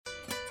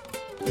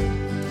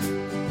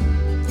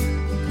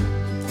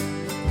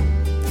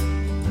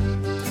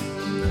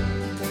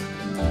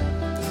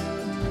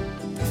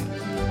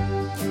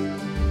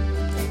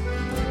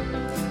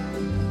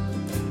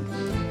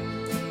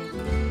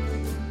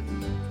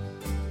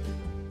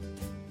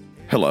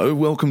Hello,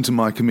 welcome to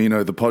My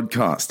Camino, the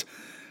podcast.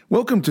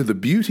 Welcome to the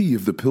beauty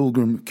of the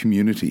pilgrim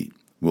community.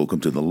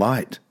 Welcome to the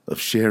light of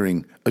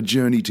sharing a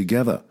journey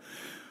together.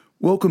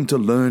 Welcome to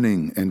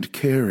learning and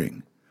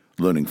caring.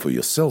 Learning for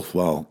yourself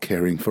while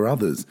caring for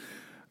others.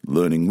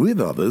 Learning with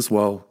others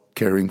while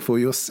caring for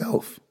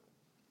yourself.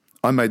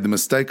 I made the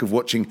mistake of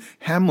watching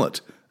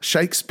Hamlet,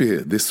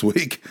 Shakespeare, this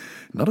week.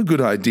 Not a good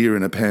idea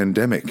in a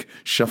pandemic.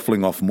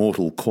 Shuffling off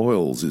mortal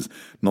coils is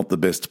not the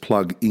best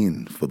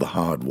plug-in for the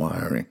hard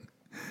wiring.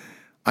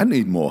 I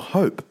need more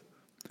hope,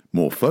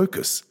 more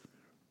focus,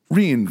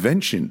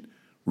 reinvention,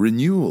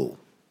 renewal,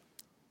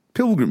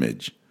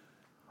 pilgrimage.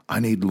 I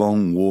need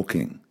long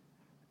walking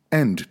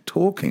and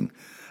talking.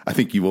 I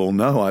think you all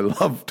know I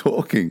love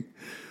talking.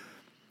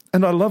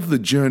 And I love the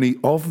journey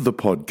of the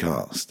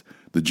podcast,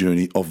 the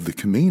journey of the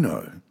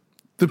Camino,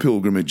 the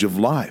pilgrimage of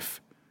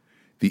life,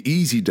 the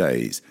easy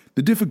days,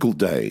 the difficult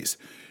days,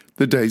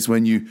 the days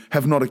when you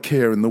have not a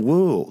care in the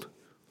world,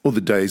 or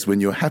the days when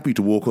you're happy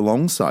to walk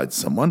alongside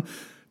someone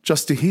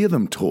just to hear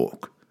them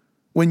talk,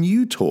 when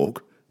you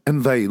talk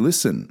and they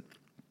listen.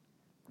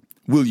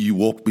 Will you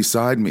walk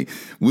beside me?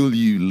 Will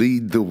you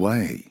lead the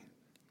way?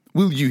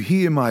 Will you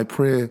hear my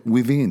prayer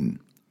within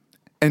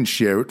and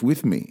share it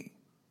with me?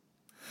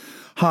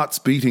 Hearts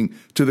beating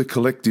to the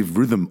collective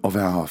rhythm of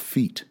our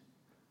feet.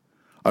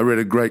 I read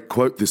a great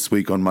quote this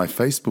week on my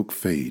Facebook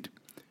feed.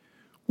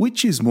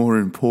 Which is more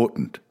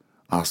important?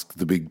 Asked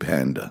the big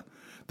panda.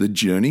 The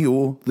journey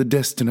or the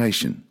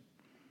destination?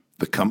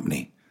 The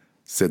company,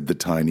 said the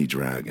tiny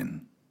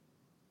dragon.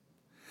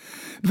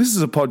 This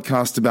is a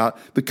podcast about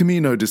the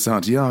Camino de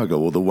Santiago,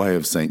 or the Way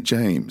of St.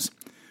 James.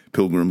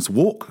 Pilgrims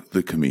walk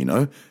the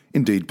Camino.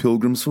 Indeed,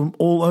 pilgrims from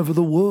all over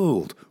the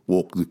world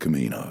walk the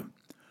Camino.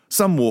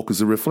 Some walk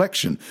as a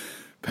reflection.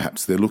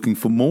 Perhaps they're looking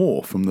for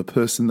more from the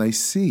person they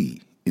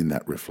see in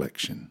that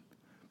reflection.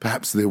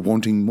 Perhaps they're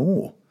wanting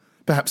more.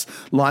 Perhaps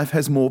life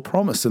has more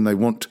promise and they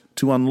want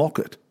to unlock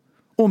it.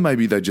 Or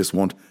maybe they just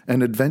want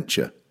an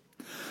adventure.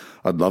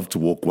 I'd love to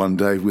walk one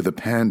day with a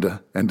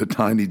panda and a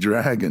tiny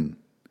dragon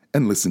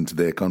and listen to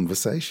their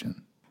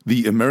conversation.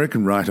 The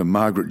American writer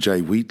Margaret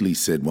J. Wheatley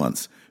said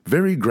once,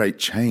 "Very great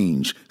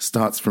change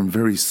starts from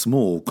very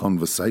small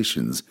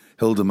conversations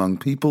held among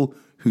people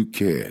who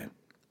care."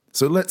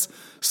 So let's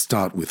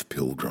start with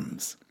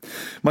pilgrims.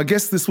 My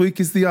guest this week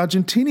is the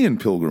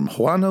Argentinian pilgrim,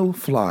 Juano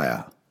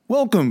Flyer.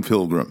 Welcome,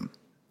 pilgrim.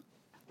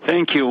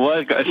 Thank you.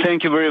 Well,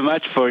 thank you very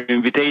much for the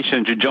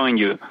invitation to join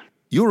you.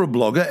 You're a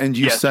blogger and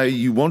you Yes. say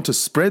you want to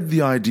spread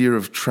the idea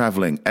of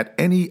traveling at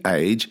any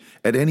age,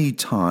 at any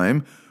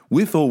time,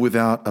 with or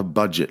without a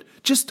budget.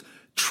 Just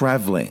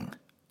traveling.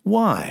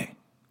 Why?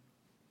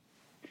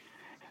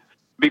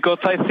 Because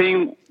I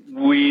think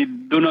we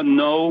do not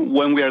know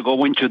when we are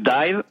going to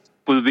die.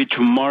 Could be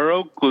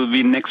tomorrow, could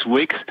be next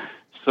week.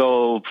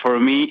 So for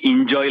me,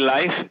 enjoy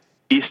life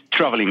is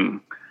traveling.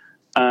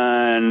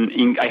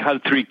 And I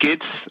have 3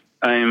 kids.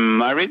 I'm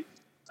married.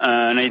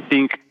 And I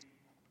think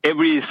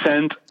every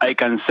cent I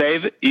can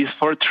save is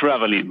for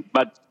traveling.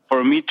 But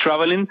for me,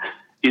 traveling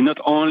is not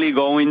only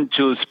going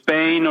to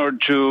Spain or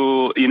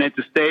to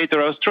United States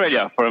or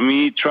Australia. For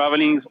me,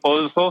 traveling is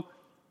also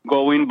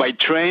going by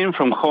train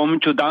from home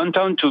to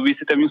downtown to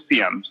visit a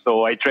museum.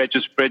 So I try to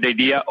spread the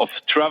idea of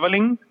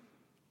traveling,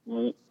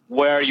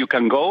 where you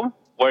can go,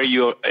 where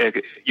you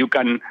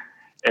can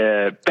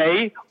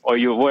pay, or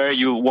where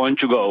you want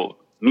to go,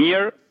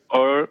 near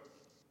or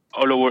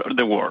all over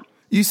the world.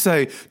 You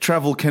say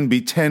travel can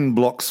be 10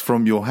 blocks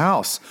from your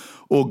house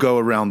or go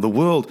around the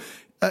world.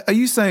 Are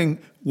you saying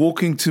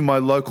walking to my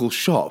local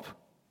shop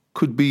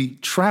could be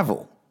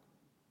travel?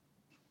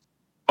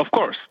 Of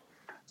course.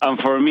 And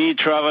for me,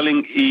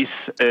 traveling is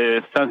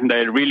something that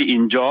I really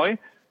enjoy.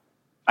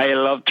 I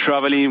love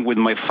traveling with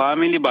my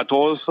family, but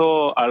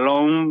also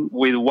alone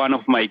with one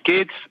of my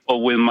kids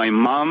or with my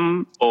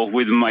mom or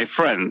with my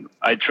friend.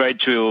 I try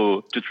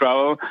to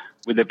travel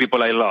with the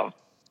people I love.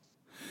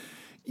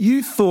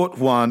 You thought,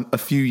 Juan, a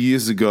few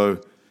years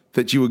ago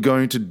that you were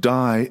going to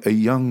die a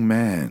young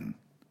man.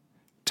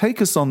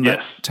 Take us on that.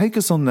 Yes. Take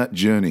us on that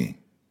journey.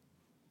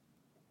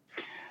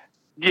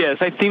 Yes,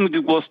 I think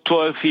it was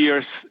 12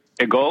 years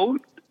ago.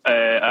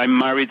 I'm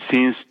married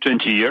since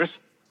 20 years,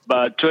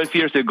 but 12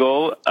 years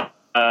ago,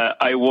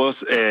 I was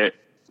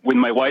with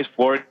my wife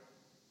for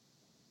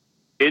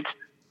kids.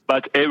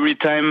 But every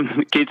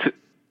time kids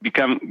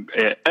become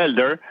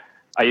elder,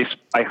 I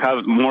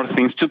have more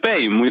things to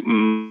pay,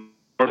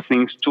 more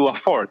things to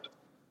afford,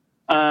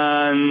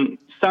 and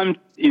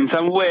in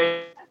some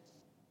way,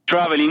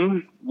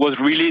 traveling was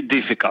really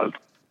difficult.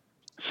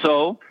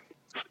 So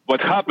what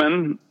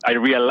happened, I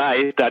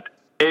realized that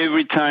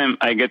every time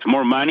I get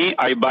more money,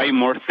 I buy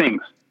more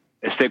things.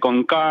 A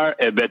second car,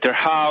 a better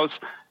house,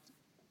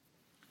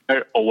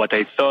 or what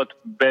I thought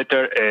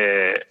better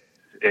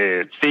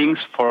things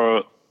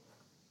for.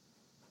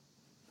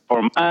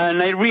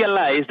 And I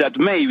realized that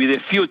maybe the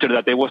future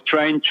that I was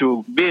trying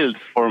to build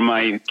for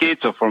my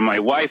kids or for my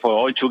wife or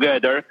all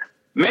together,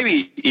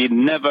 maybe it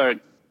never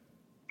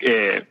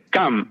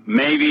come.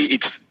 Maybe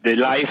the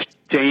life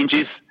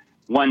changes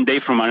one day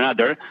from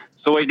another.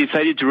 So I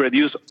decided to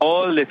reduce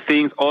all the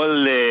things,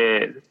 all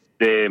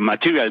the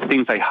material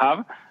things I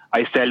have.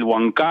 I sell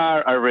one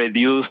car. I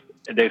reduced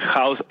the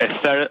house a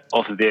third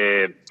of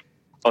the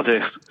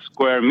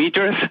square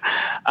meters,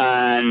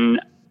 and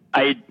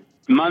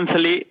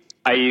monthly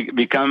I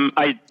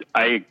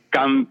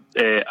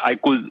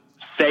could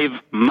save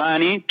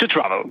money to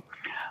travel.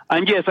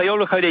 And yes, I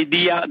always had the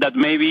idea that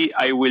maybe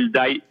I will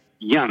die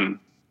young.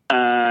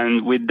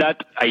 And with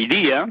that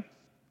idea,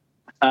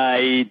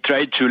 I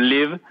tried to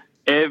live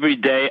every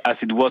day as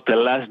it was the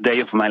last day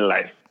of my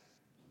life.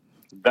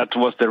 That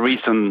was the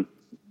reason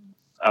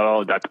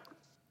about that.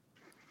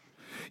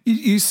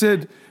 You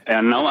said...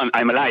 And now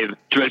I'm alive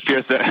 12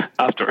 years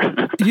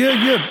after.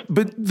 Yeah,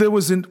 but there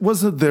was an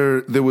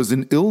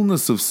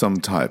illness of some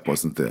type,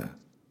 wasn't there?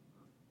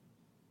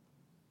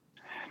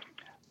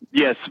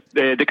 Yes,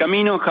 the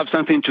Camino have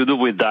something to do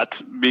with that,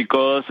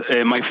 because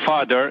my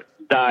father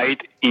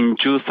died in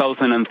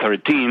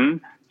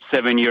 2013,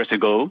 7 years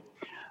ago.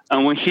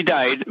 And when he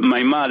died,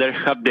 my mother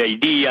had the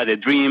idea, the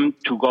dream,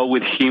 to go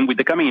with him to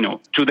the Camino.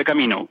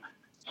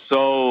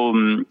 So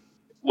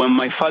when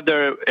my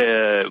father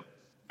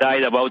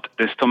died about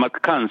the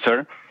stomach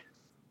cancer,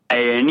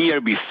 a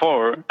year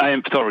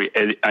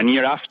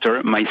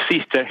after, my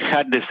sister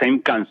had the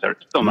same cancer,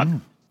 stomach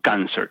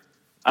cancer.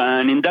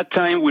 And in that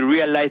time, we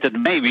realized that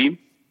maybe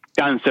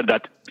cancer,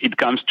 that it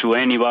comes to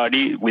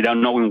anybody without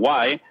knowing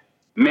why,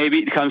 maybe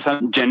it has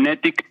some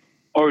genetic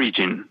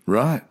origin.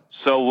 Right.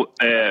 So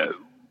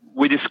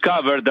we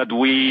discovered that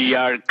we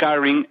are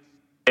carrying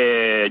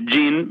a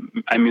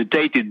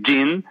mutated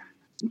gene,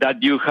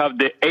 that you have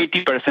the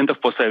 80%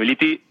 of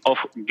possibility of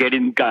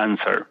getting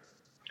cancer.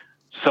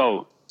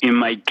 So in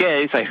my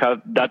case, I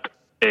have that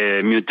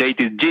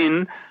mutated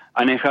gene,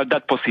 and I have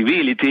that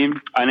possibility,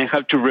 and I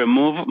have to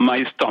remove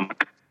my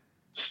stomach.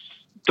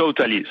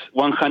 Totally,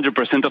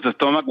 100% of the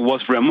stomach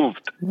was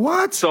removed.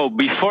 What? So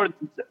before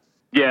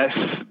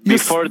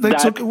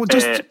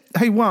that...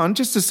 Hey, Juan,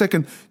 just a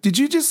second. Did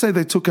you just say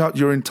they took out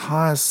your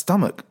entire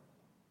stomach?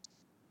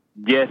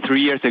 Yeah,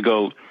 3 years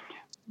ago.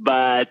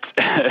 But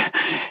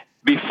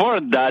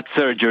before that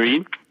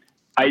surgery,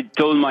 I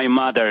told my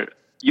mother,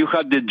 you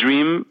had the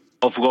dream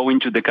of going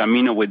to the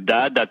Camino with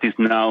that is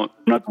now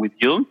not with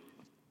you.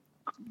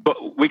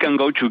 But we can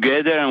go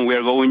together, and we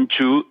are going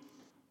to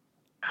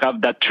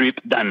have that trip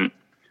done.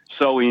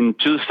 So in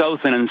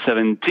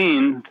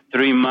 2017,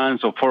 3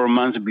 months or 4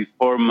 months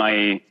before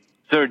my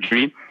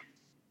surgery,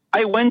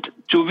 I went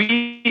to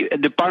be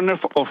the partner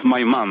of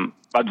my mom.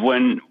 But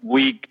when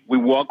we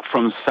walked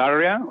from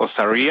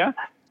Sarria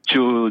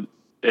to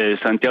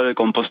Santiago de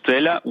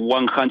Compostela,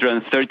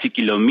 130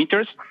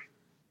 kilometers,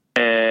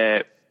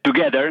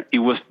 together, it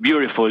was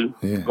beautiful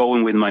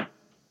going with my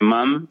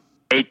mom,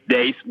 8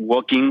 days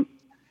walking,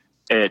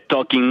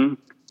 talking,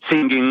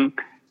 singing,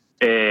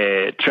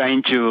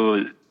 trying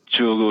to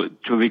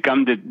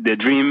become the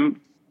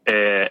dream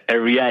a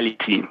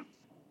reality.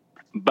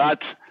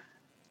 But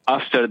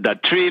after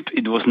that trip,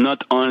 it was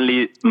not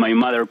only my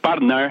mother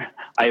partner.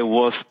 I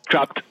was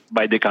trapped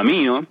by the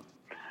Camino.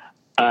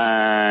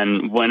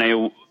 And when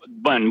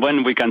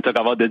we can talk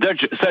about the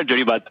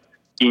surgery, but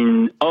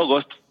in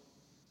August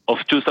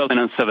of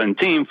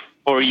 2017,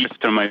 4 years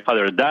after my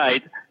father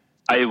died,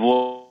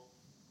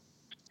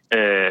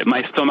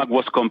 my stomach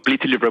was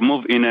completely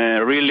removed in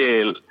a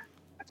really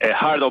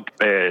hard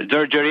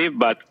surgery,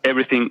 but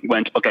everything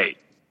went okay.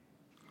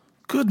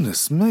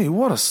 Goodness me,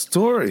 what a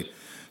story.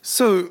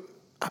 So,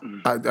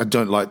 I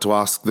don't like to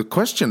ask the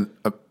question,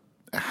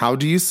 how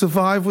do you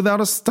survive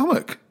without a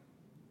stomach?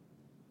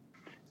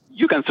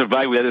 You can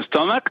survive without a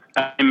stomach.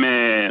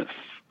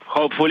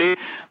 Hopefully,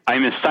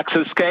 I'm a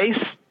success case.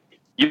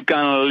 You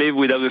can live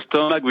without a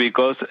stomach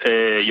because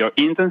your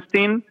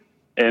intestine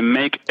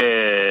make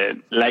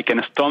like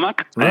a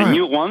stomach, right. A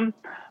new one,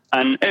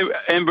 and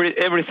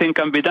everything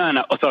can be done.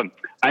 Also,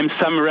 I'm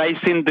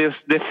summarizing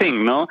the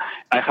thing, no?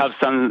 I have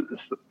some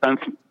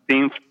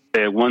things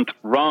went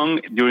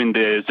wrong during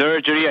the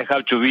surgery. I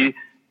have to be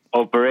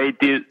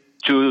operated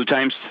 2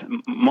 times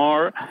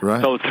more.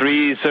 Right. So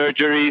 3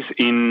 surgeries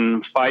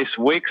in 5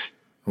 weeks.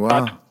 Wow.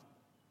 But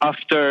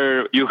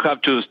after, you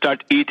have to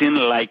start eating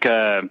like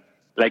a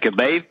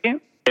baby.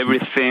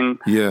 Everything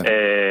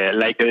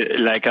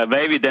like a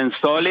baby, then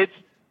solids.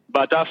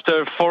 But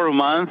after 4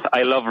 months,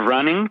 I love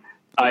running.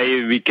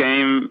 I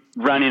became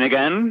running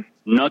again,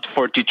 not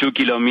 42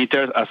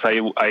 kilometers as I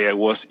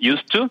was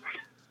used to,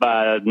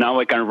 but now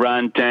I can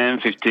run 10,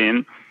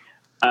 15.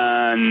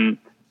 And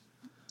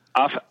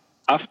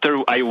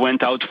after I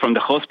went out from the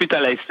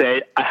hospital, I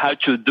said I had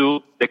to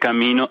do the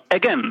Camino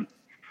again.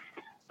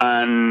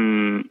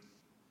 And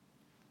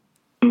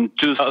in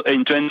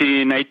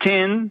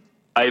 2019,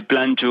 I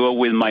planned to go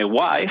with my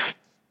wife,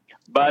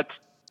 but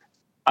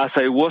as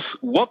I was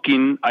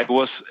walking, I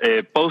was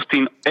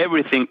posting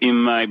everything in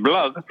my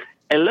blog.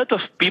 A lot of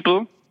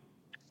people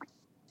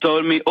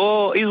told me,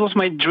 "Oh, it was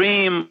my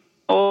dream.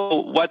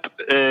 Oh,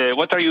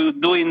 what are you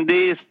doing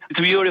this?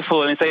 It's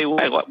beautiful." And I say,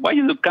 "Why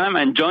you come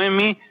and join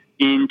me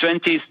in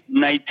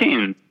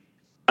 2019?"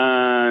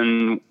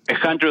 and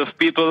 100 of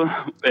people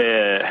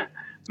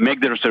make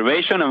the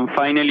reservation, and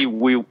finally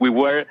we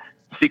were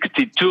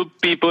 62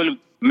 people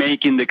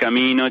making the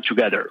Camino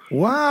together.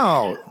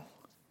 Wow.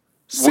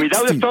 60.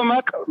 Without a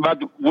stomach, but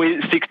with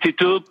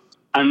 62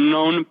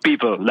 unknown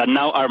people that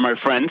now are my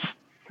friends.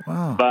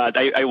 Wow. But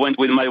I went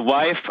with my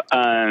wife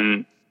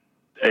and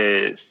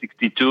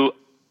 62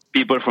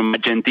 people from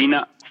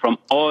Argentina, from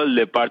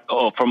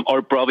from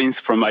our province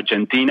from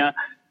Argentina.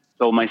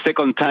 So my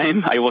second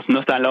time, I was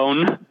not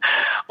alone,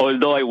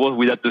 although I was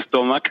without the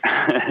stomach.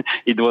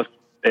 It was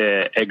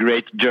a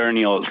great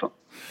journey also.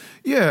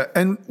 Yeah,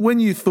 and when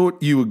you thought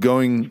you were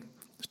going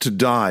to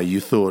die, you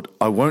thought,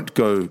 I won't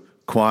go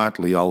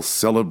quietly, I'll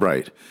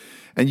celebrate.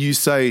 And you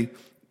say,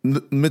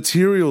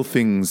 material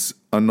things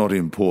are not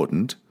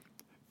important,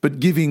 but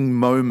giving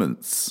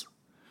moments.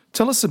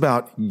 Tell us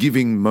about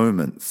giving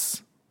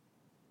moments.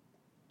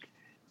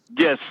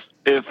 Yes,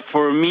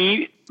 for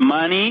me,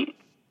 money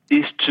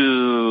is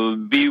to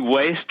be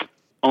wasted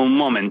on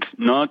moments,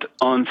 not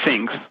on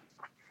things.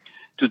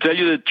 To tell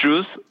you the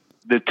truth,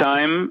 the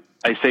time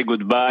I say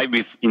goodbye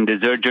in the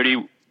surgery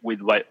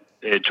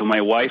to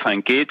my wife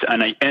and kids,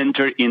 and I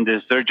enter in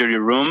the surgery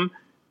room,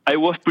 I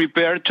was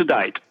prepared to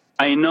die.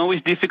 I know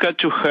it's difficult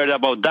to hear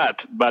about that,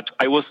 but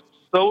I was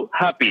so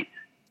happy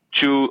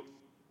to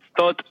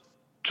thought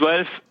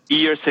 12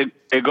 years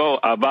ago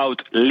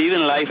about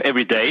living life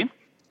every day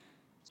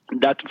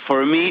that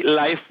for me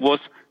life was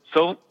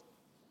so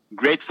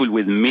grateful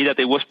with me that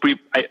I was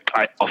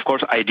of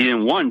course I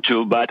didn't want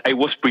to, but I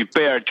was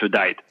prepared to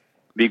die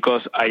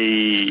because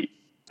I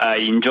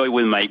enjoy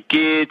with my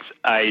kids.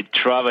 I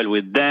travel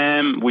with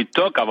them. We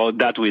talk about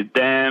that with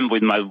them,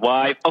 with my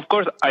wife. Of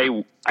course, I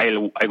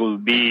will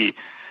be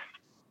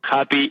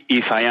happy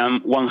if I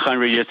am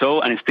 100 years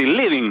old and still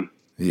living.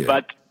 Yeah.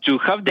 But to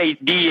have the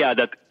idea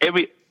that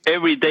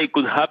every day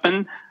could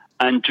happen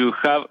and to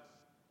have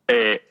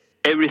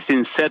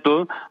everything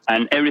settled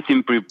and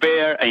everything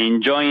prepared and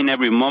enjoying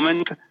every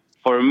moment,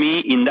 for me,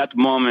 in that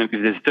moment,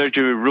 in the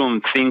surgery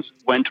room, things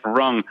went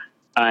wrong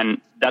and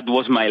that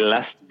was my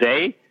last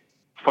day.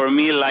 For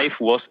me, life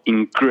was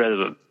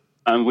incredible.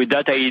 And with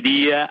that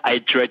idea, I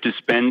try to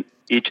spend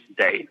each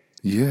day.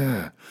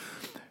 Yeah.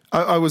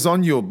 I was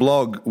on your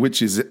blog,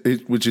 which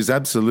is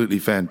absolutely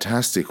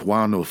fantastic,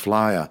 Juan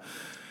Urflaya,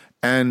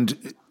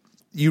 and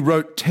you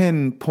wrote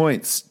 10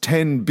 points,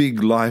 10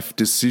 big life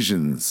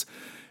decisions.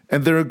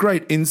 And they're a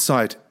great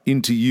insight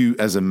into you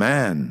as a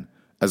man,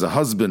 as a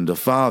husband, a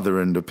father,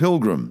 and a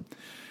pilgrim.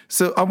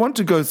 So I want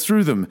to go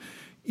through them.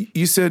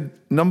 You said,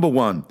 number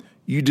 1,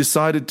 you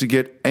decided to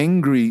get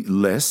angry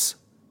less,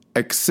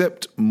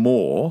 accept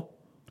more,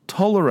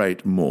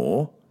 tolerate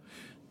more,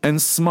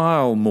 and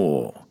smile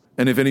more.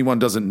 And if anyone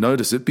doesn't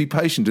notice it, be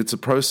patient. It's a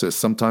process.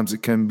 Sometimes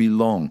it can be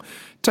long.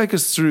 Take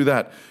us through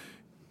that.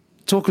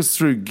 Talk us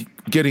through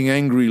getting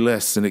angry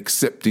less and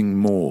accepting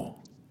more.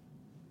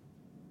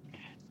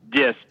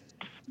 Yes,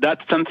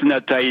 that's something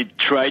that I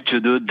try to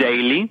do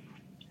daily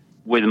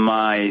with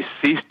my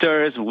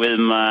sisters, with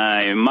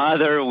my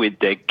mother, with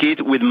the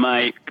kids, with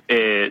my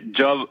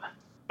job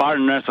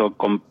partners or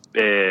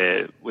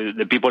with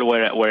the people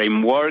where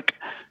I work,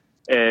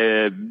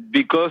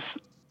 because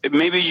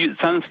maybe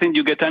something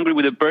you get angry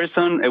with a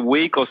person a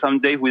week or some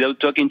days without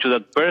talking to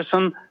that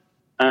person,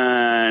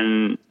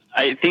 and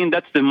I think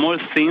that's the more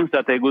things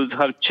that I would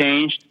have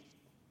changed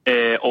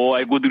or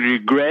I would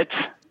regret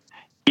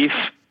if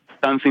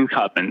something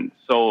happened.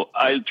 So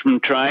I'll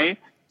try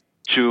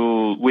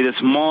to, with a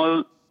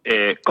small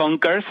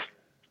conquers,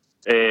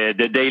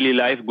 the daily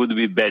life would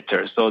be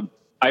better. So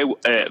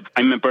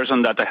I'm a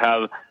person that I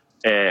have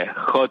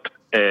hot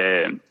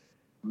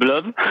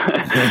blood,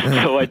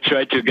 so I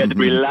try to get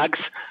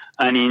relaxed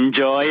and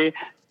enjoy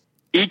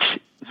each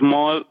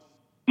small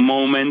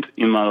moment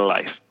in my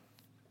life.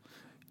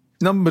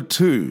 Number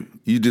 2,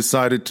 you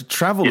decided to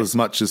travel as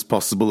much as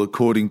possible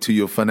according to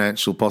your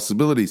financial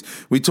possibilities.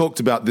 We talked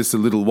about this a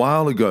little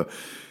while ago.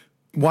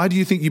 Why do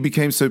you think you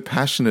became so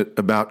passionate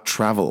about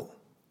travel?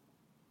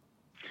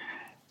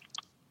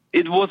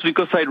 It was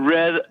because I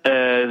read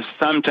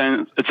some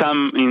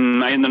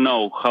in, I don't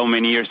know how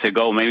many years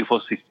ago, maybe it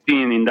was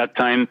 15. In that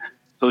time,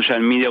 social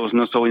media was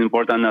not so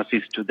important as it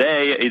is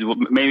today.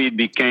 Maybe it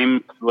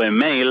became through a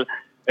mail,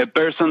 a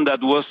person that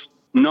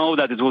know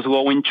that it was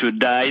going to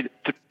die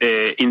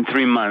in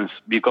 3 months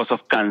because of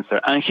cancer.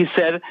 And he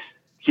said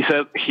he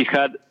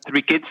had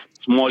 3 kids,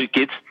 small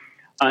kids,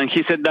 and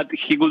he said that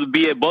he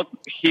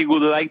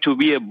would like to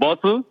be a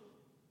bottle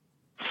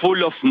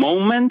full of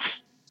moments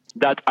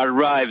that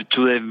arrived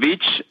to the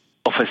beach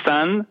of a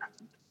sun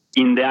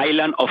in the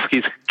island of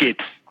his kids,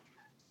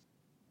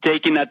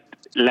 taking it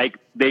like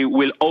they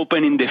will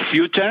open in the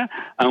future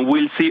and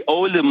we'll see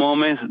all the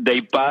moments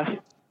they pass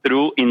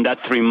through in that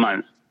 3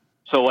 months.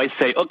 So I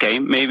say, okay,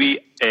 maybe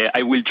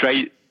I will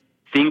try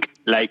think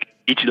like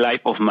each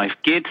life of my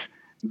kids,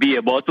 be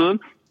a bottle.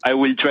 I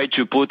will try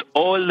to put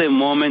all the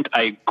moment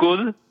I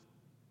could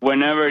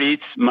whenever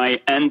it's my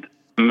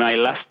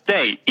last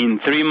day, in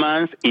 3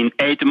 months, in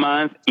 8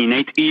 months, in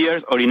 8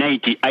 years, or in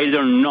 80. I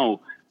don't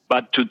know.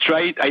 But to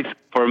try it,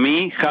 for me,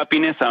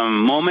 happiness and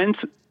moments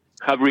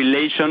have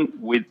relation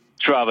with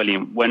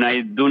traveling. When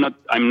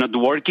I'm not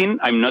working,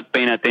 I'm not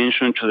paying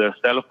attention to the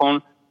cell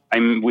phone.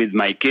 I'm with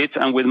my kids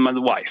and with my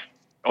wife.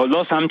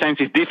 Although sometimes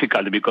it's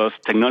difficult because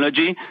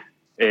technology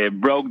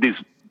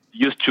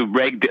used to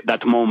break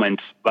that moment.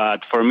 But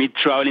for me,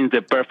 traveling is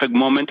the perfect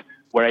moment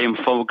where I am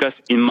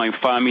focused in my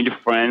family,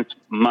 friends,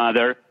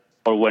 mother,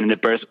 or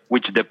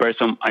the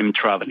person I'm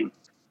traveling.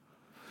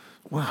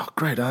 Wow,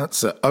 great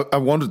answer. I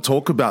want to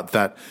talk about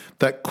that.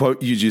 That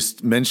quote you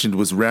just mentioned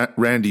was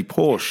Randy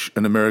Pausch,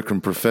 an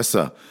American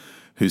professor,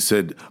 who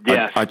said,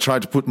 Yes. I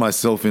tried to put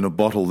myself in a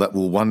bottle that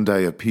will one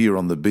day appear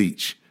on the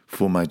beach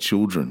for my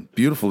children.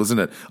 Beautiful, isn't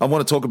it? I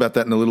want to talk about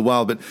that in a little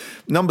while. But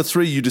number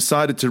 3, you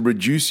decided to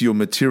reduce your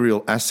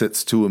material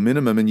assets to a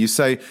minimum. And you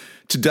say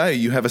today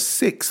you have a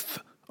sixth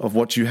of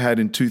what you had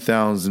in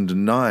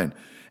 2009.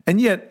 And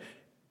yet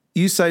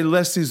you say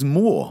less is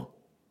more.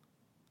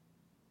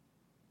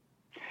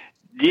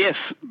 Yes,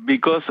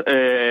 because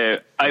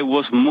I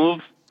was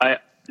moved.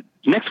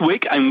 Next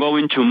week, I'm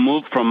going to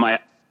move from my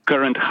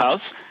current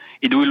house.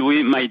 It will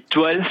be my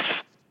 12th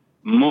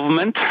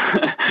movement.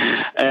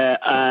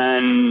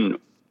 And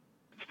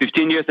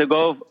 15 years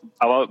ago,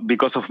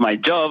 because of my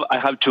job, I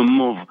had to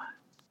move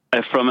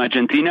from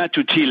Argentina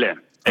to Chile,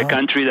 a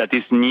country that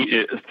is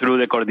through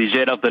the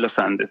Cordillera of the Los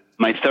Andes.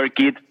 My third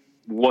kid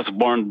was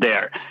born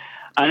there.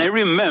 And I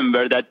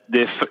remember that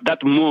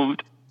that move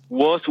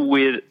was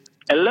with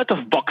a lot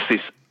of boxes.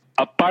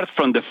 Apart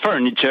from the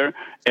furniture,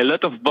 a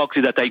lot of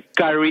boxes that I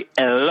carry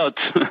a lot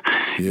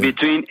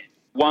between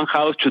one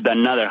house to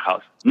another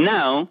house.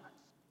 Now,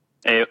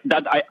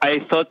 that I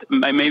thought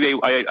maybe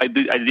I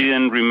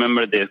didn't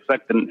remember the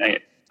exact.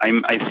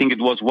 I think it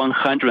was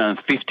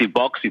 150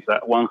 boxes,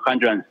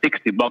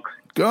 160 boxes.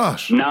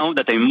 Gosh! Now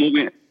that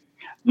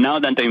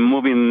I'm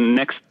moving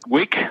next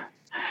week,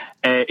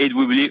 it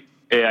will be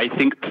I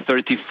think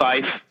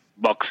 35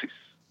 boxes.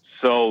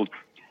 So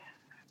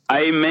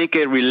I make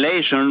a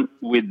relation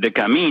with the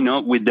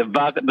Camino, with the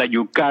bag that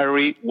you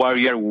carry while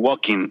you're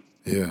walking.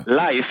 Yeah.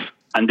 Life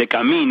and the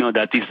Camino,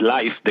 that is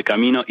life, the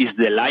Camino is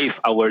the life,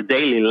 our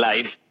daily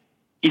life,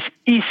 is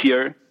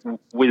easier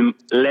with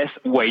less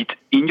weight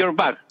in your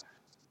bag.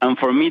 And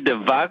for me, the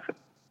bag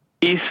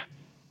is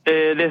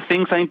the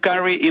things I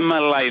carry in my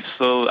life.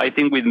 So I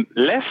think with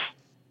less,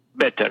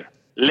 better.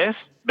 Less,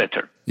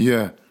 better.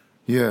 Yeah,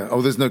 yeah.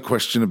 Oh, there's no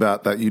question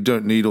about that. You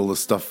don't need all the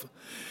stuff.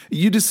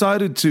 You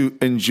decided to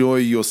enjoy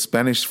your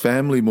Spanish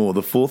family more.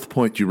 The 4th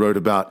point you wrote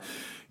about,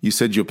 you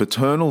said your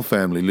paternal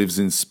family lives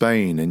in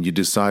Spain and you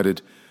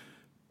decided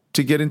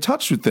to get in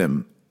touch with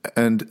them.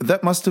 And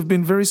that must have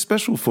been very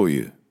special for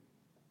you.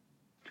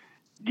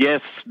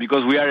 Yes,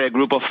 because we are a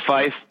group of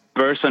 5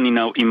 persons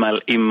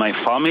in my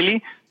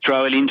family.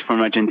 Traveling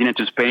from Argentina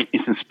to Spain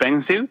is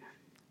expensive.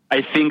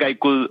 I think I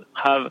could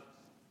have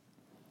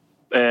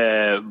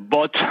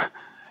bought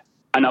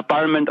an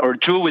apartment or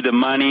 2 with the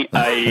money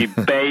I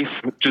pay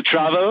to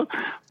travel.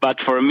 But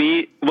for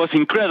me, it was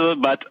incredible.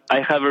 But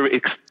I have a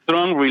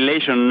strong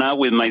relation now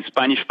with my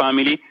Spanish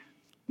family.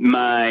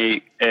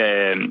 My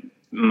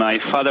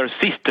father's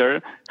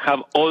sister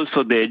have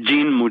also the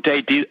gene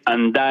mutated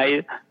and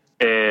died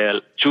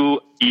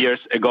 2 years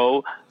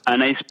ago.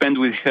 And I spent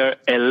with her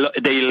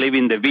they live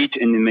in the beach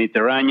in the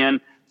Mediterranean.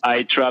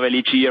 I travel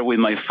each year with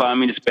my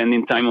family,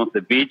 spending time on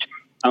the beach.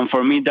 And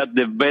for me, that's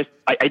the best.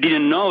 I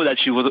didn't know that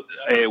she was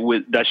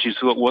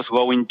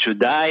going to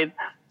die.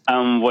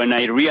 And when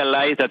I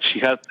realized that she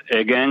had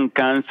again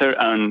cancer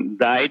and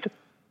died,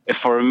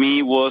 for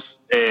me was,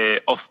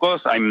 of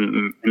course,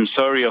 I'm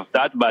sorry of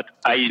that, but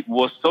I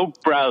was so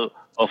proud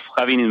of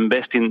having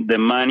invested the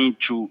money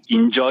to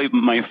enjoy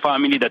my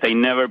family that I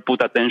never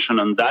put attention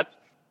on that.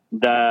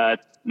 That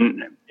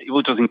it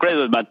was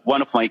incredible. But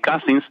one of my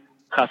cousins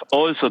has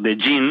also the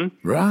gene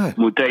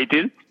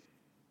mutated.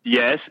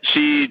 Yes,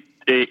 she.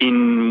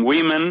 In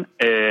women,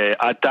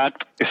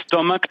 attacked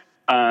stomach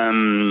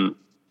and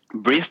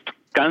breast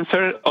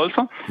cancer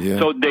also. Yeah.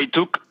 So they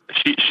took,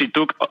 she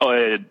took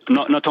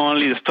not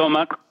only the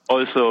stomach,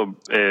 also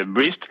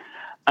breast.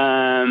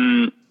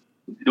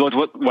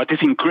 What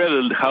is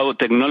incredible how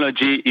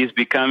technology is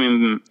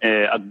becoming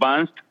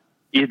advanced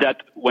is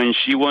that when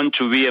she wants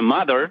to be a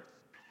mother,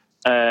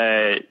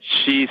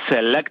 she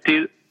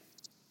selected,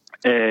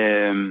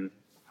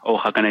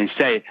 how can I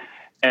say,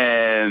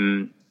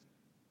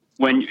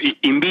 when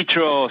in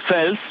vitro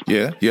cells,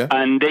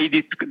 and they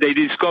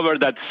discovered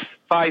that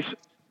 5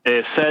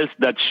 cells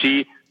that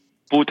she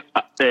put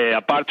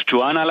apart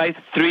to analyze,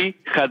 3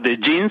 had the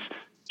genes,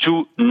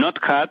 2 not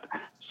had.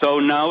 So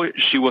now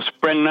she was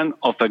pregnant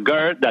of a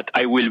girl that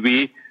I will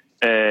be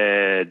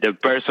the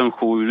person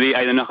who will be,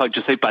 I don't know how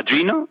to say,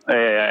 padrino.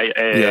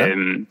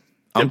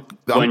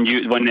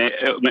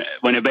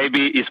 When a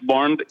baby is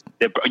born,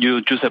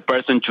 you choose a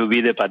person to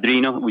be the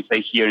padrino, we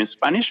say here in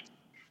Spanish.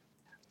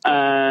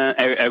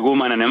 A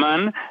woman and a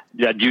man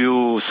that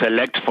you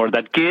select for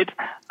that kid.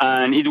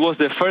 And it was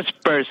the first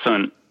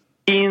person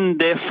in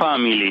the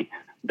family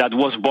that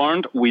was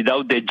born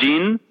without the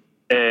gene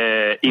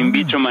in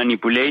vitro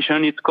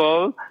manipulation, it's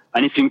called.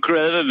 And it's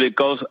incredible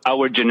because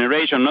our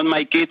generation, not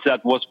my kids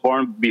that was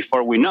born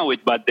before we know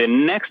it, but the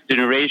next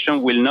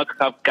generation will not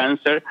have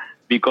cancer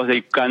because they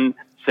can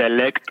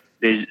select,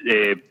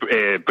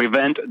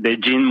 prevent the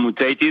gene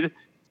mutated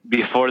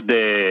before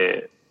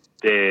the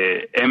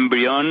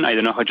embryon, I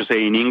don't know how to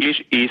say in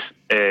English, is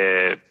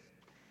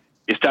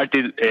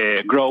started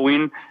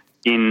growing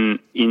in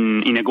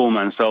a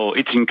woman. So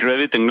it's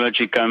incredible.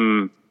 Technology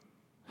can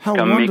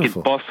make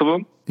it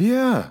possible.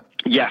 Yeah.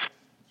 Yes.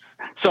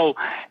 So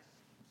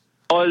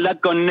all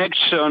that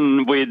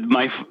connection with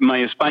my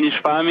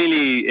Spanish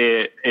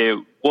family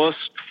was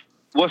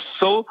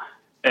so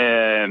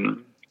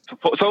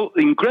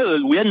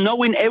incredible. We are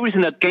knowing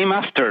everything that came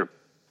after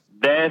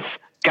death,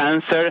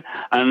 cancer,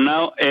 and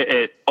now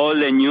all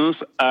the news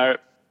are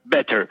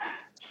better.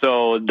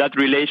 So that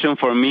relation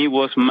for me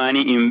was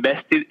money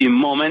invested in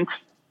moments,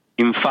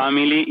 in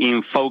family,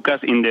 in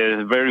focus, in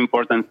the very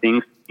important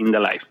things in the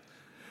life.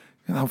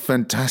 Oh,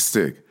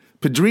 fantastic.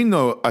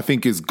 Padrino, I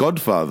think, is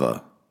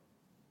godfather.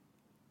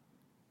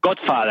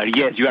 Godfather,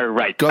 yes, you are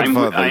right.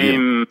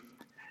 Godfather,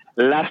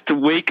 Last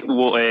week,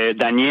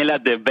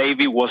 Daniela, the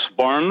baby, was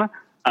born.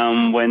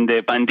 When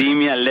the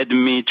pandemic let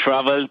me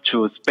travel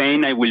to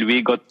Spain, I will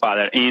be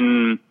godfather.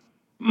 In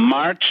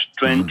March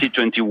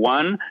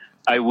 2021,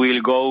 I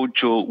will go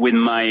with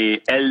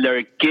my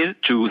elder kid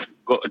to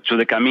go to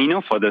the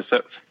Camino for the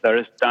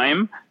third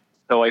time.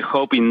 So I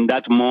hope in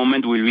that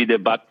moment will be the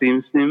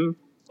baptism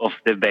of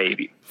the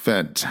baby.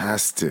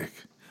 Fantastic.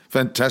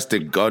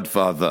 Fantastic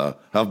godfather.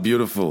 How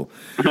beautiful.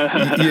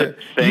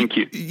 Thank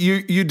you.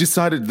 You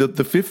decided that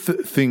the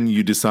fifth thing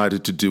you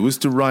decided to do was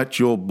to write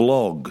your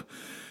blog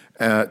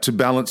to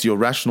balance your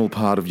rational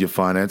part of your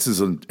finances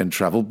and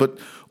travel, but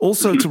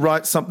also to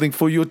write something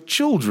for your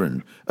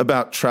children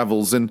about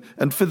travels and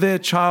for their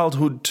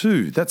childhood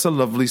too. That's a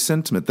lovely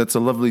sentiment. That's a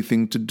lovely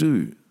thing to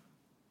do.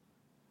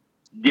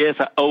 Yes,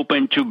 I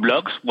opened 2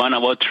 blogs, one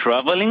about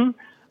traveling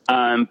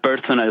and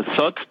personal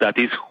thoughts, that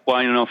is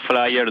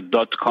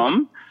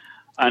juanoflyer.com.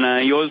 And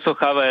I also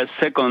have a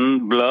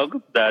second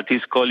blog that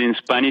is called in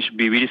Spanish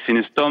Vivir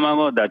sin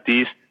estómago, that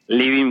is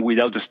living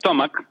without a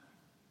stomach,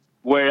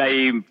 where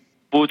I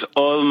put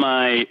all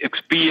my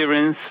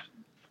experience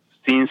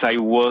since I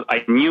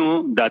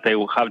knew that I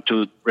would have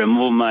to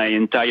remove my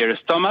entire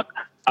stomach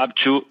up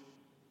to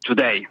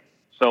today.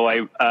 So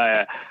I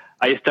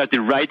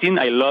started writing.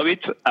 I love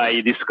it.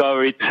 I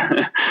discovered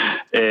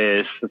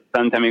it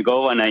some time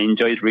ago, and I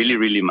enjoy it really,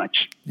 really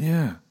much.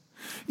 Yeah.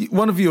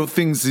 One of your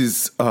things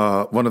is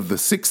one of the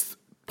 6th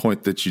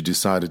point that you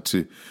decided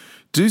to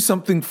do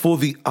something for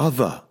the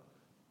other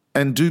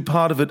and do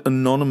part of it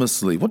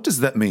anonymously. What does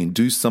that mean?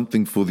 Do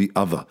something for the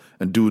other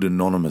and do it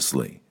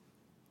anonymously.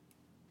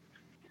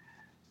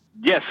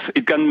 Yes,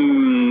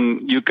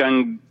 you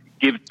can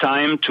give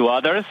time to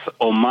others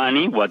or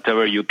money,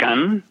 whatever you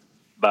can.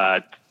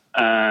 But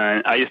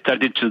I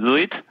started to do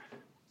it,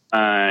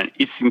 and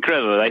it's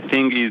incredible. I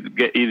think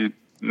it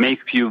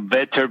makes you a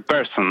better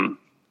person.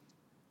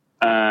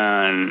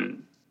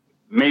 And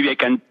maybe I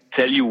can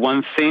tell you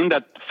one thing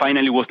that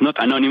finally was not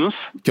anonymous.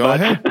 Go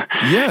ahead.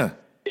 Yeah.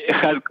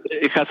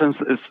 It has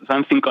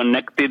something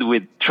connected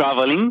with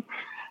traveling,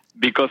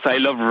 because I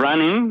love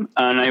running,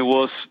 and I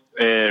was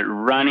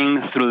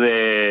running through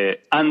the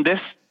Andes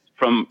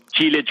from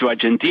Chile to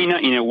Argentina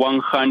in a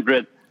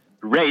 100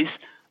 race,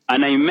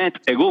 and I met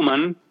a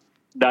woman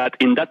that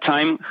in that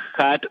time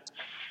had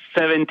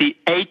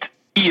 78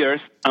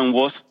 years and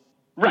was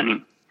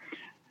running.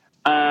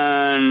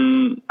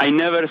 And I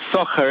never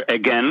saw her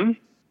again.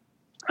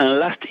 And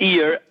last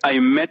year I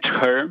met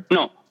her.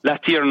 No,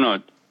 last year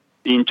not.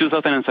 In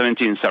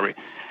 2017, sorry.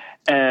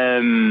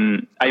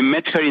 I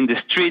met her in the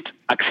street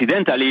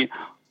accidentally.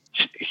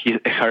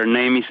 Her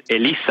name is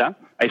Elisa.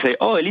 I say,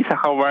 "Oh, Elisa,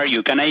 how are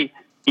you? Can I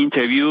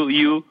interview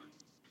you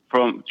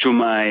through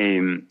my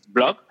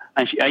blog?"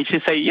 And she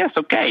said, "Yes,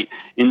 okay."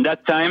 In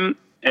that time,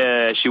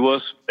 she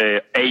was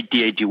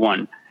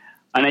 81.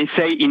 And I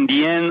say, in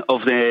the end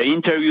of the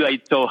interview, I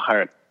told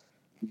her,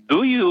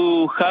 "Do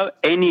you have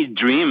any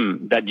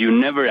dream that you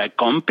never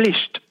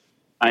accomplished?"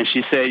 And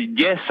she said,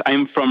 "Yes,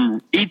 I'm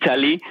from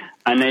Italy,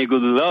 and I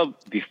would love,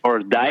 before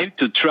dive,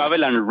 to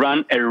travel and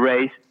run a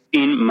race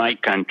in my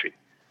country."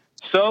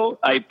 So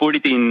I put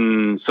it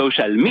in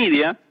social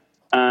media,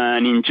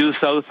 and in 3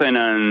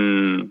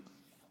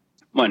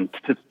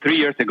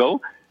 years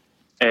ago,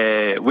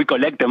 we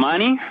collect the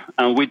money,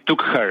 and we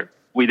took her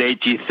with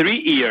 83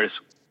 years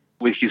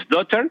with his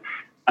daughter,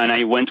 and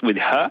I went with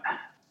her,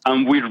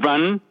 and we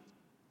ran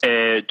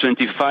a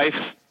 25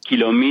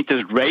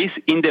 kilometers race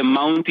in the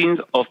mountains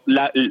of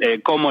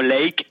Como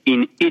Lake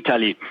in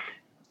Italy.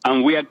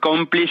 And we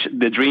accomplished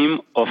the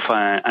dream of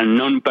an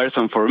unknown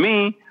person for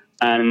me,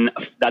 and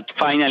that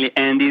finally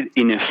ended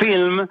in a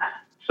film.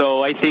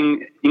 So I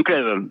think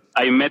incredible.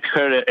 I met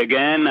her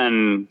again,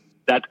 and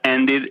that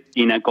ended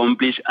in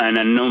accomplish an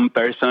unknown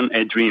person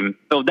a dream.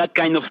 So that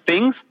kind of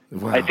things,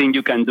 wow. I think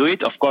you can do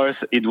it. Of course,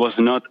 it was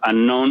not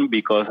unknown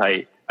because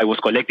I was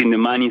collecting the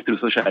money through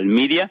social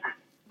media,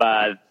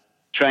 but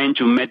trying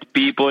to meet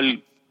people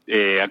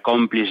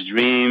accomplish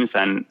dreams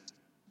and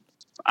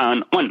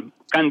one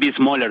can be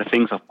smaller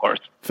things, of course.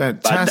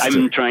 Fantastic. But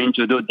I'm trying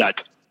to do that.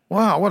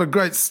 Wow, what a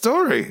great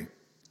story.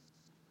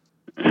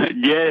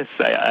 Yes,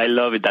 I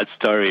love it, that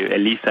story.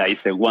 Elisa is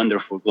a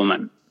wonderful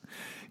woman.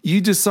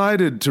 You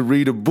decided to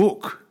read a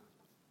book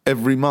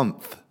every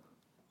month.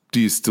 Do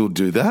you still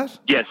do that?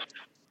 Yes.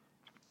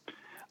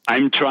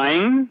 I'm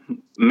trying.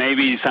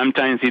 Maybe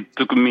sometimes it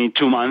took me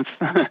 2 months,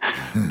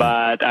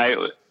 but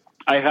I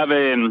have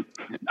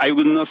I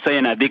would not say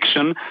an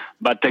addiction,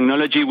 but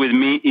technology with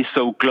me is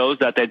so close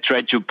that I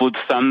try to put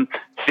some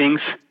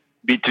things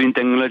between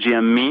technology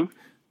and me.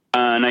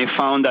 And I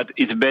found that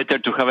it's better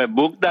to have a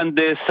book than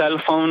the cell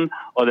phone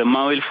or the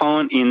mobile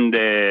phone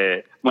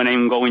when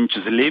I'm going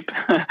to sleep.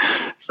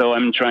 So I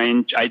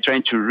try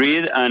to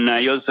read, and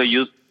I also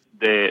use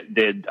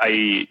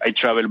I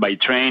travel by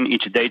train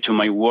each day to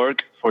my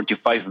work,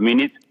 45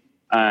 minutes,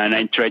 and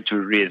I try to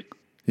read.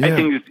 Yeah. I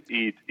think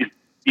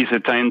it's a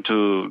time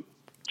to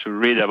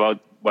read about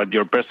what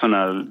your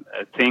personal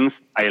things.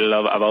 I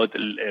love about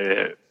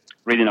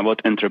reading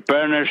about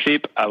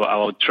entrepreneurship,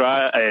 about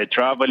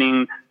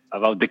traveling,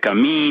 about the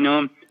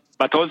Camino,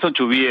 but also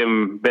to be a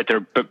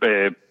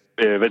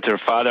better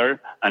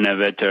father and a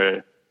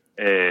better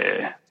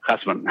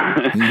husband.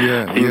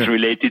 Things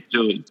related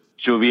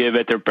to be a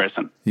better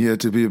person. Yeah,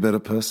 to be a better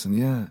person,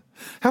 yeah.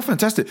 How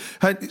fantastic.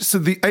 So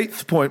the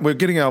 8th point, we're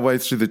getting our way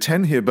through the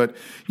 10 here, but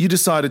you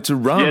decided to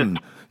run.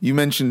 Yes. You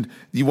mentioned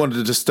you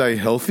wanted to stay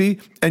healthy,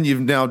 and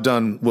you've now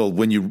done, well,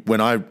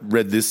 when I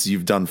read this,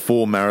 you've done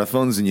 4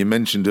 marathons, and you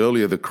mentioned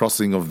earlier the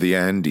crossing of the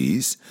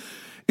Andes.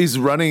 Is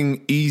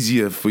running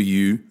easier for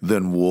you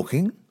than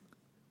walking?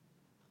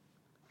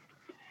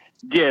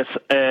 Yes.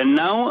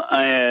 Now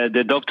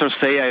the doctors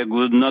say I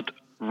would not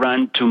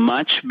run too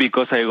much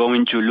because I'm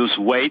going to lose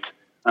weight.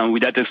 And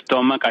with that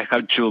stomach, I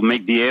have to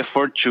make the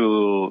effort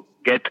to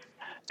get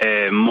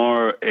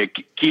more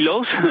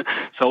kilos.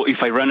 So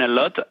if I run a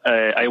lot,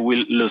 I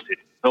will lose it.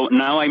 So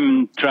now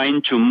I'm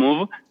trying to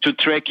move to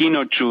trekking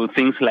or to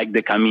things like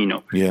the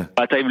Camino. Yeah.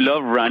 But I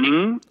love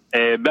running.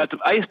 But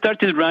I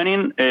started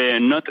running, I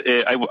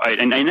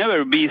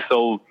never be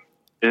so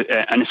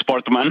a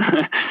sportsman.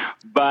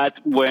 But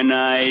when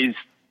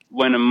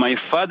my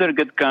father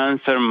got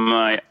cancer,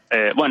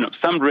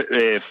 some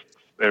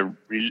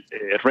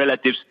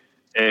relatives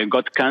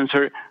got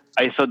cancer,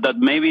 I thought that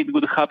maybe it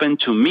would happen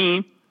to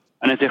me.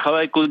 And I said how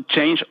I could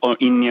change or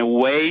in a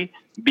way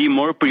be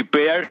more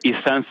prepared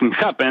if something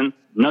happened,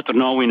 not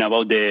knowing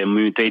about the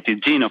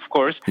mutated gene, of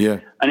course. Yeah.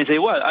 And I say,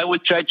 well, I will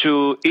try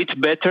to eat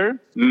better,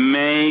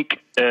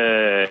 make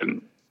a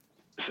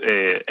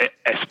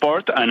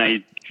sport, and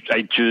I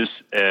choose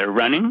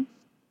running.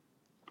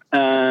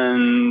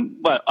 And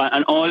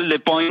all the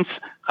points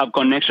have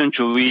connection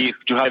to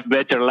have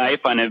better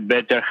life and a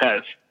better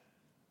health.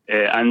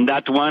 And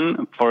that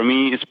one for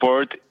me is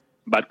sport,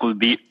 but could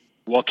be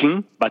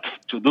walking, but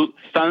to do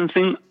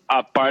something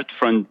apart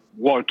from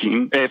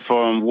working. I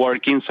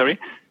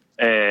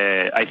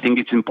think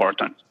it's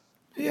important.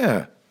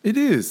 Yeah, it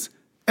is.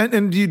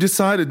 And you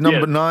decided,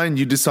 number 9,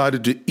 you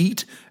decided to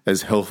eat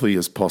as healthy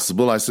as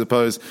possible. I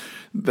suppose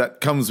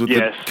that comes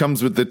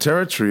with the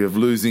territory of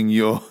losing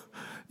your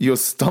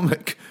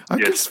stomach. I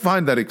just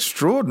find that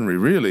extraordinary,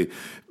 really.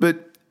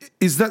 But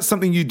is that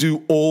something you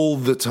do all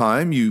the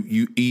time?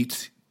 You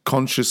eat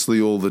consciously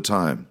all the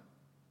time?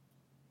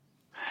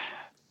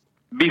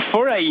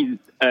 Before I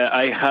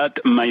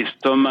had my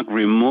stomach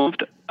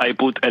removed, I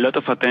put a lot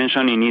of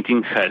attention in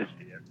eating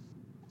healthier.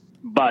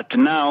 But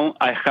now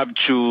I have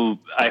to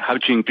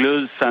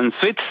include some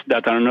sweets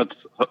that are not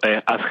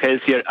as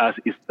healthier as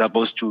is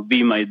supposed to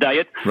be my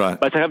diet. Right.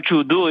 But I have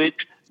to do it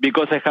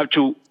because I have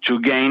to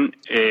gain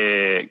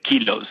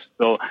kilos.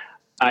 So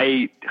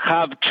I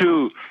have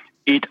to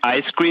eat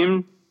ice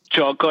cream,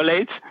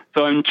 chocolates.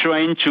 So I'm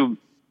trying to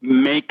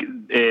make.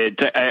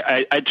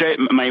 I try.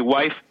 My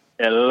wife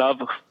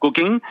loves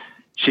cooking.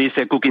 She's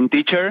a cooking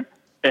teacher,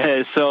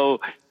 so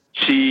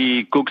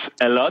she cooks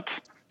a lot.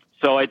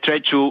 So I try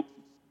to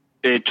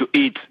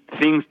eat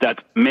things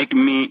that make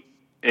me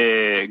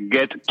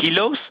get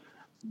kilos,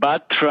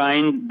 but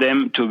trying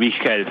them to be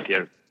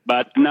healthier.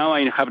 But now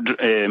I have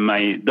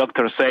my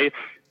doctor say,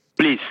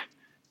 please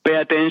pay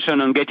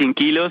attention on getting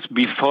kilos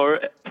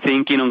before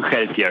thinking on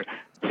healthier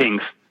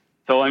things.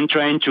 So I'm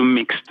trying to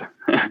mix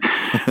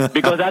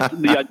because that's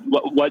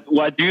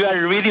what you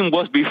are reading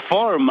was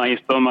before my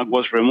stomach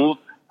was removed,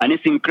 and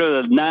it's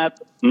incredible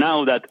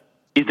now that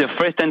it's the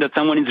first time that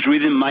someone is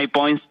reading my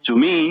points to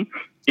me.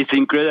 It's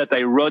incredible that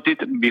I wrote it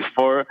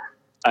before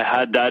I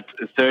had that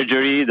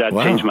surgery that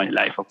changed my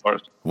life, of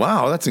course.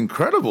 Wow, that's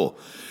incredible.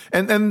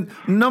 And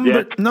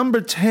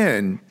number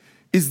 10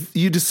 is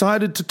you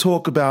decided to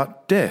talk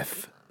about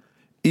death,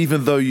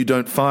 even though you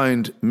don't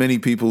find many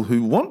people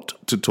who want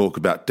to talk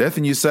about death.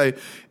 And you say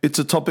it's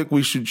a topic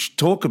we should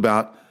talk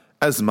about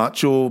as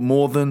much or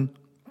more than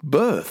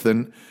birth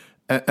and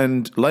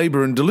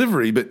labor and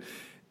delivery. But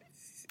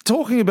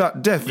talking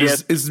about death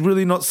is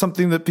really not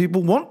something that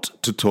people want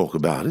to talk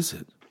about, is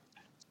it?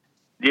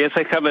 Yes,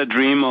 I have a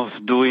dream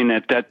of doing a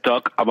TED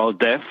Talk about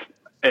death.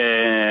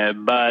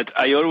 But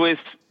I always,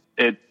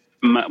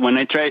 when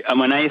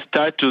I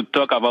start to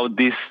talk about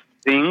this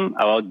thing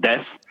about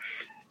death,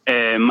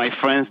 my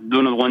friends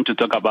do not want to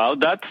talk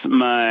about that.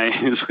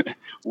 My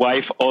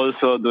wife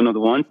also do not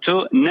want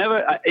to.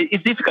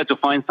 It's difficult to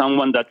find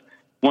someone that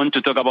want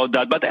to talk about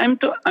that. But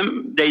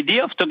the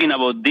idea of talking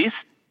about this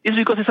is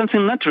because it's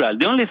something natural.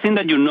 The only thing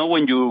that you know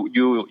when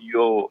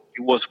you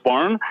was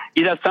born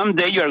is that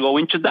someday you are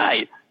going to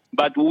die.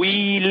 But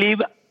we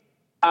live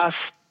as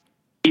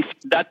if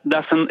that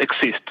doesn't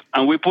exist,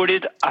 and we put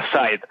it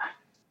aside.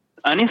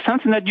 And it's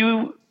something that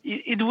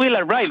it will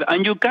arrive,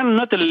 and you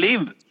cannot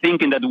live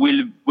thinking that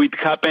will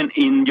happen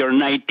in your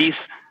 90s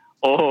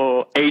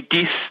or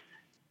 80s.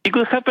 It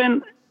could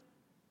happen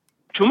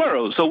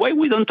tomorrow. So why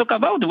we don't talk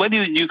about it? Why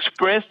do you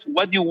express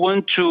what you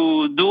want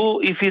to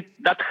do if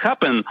that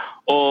happened?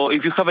 Or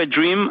if you have a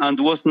dream and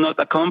was not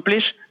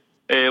accomplished,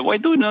 why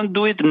do you not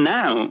do it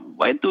now?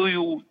 Why do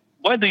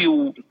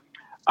you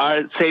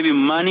are saving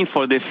money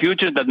for the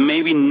future that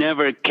maybe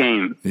never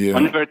came? Yeah.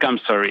 Or never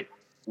comes, sorry.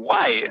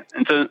 Why?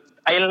 And so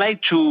I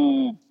like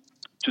to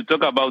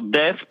talk about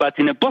death, but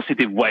in a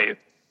positive way,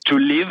 to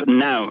live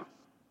now,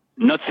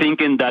 not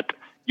thinking that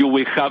you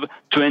will have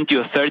 20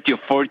 or 30 or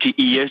 40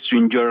 years to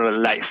enjoy your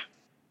life.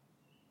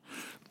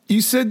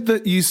 You said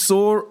that you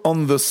saw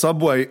on the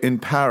subway in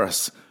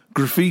Paris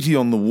graffiti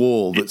on the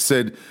wall that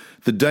said,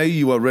 "The day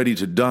you are ready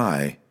to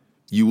die,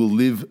 you will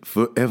live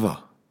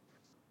forever."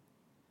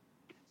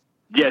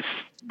 Yes,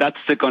 that's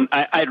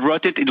I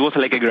wrote it. It was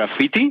like a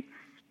graffiti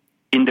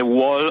in the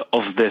wall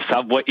of the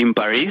subway in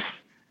Paris.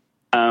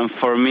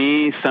 For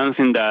me,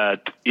 something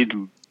that it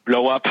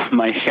blew up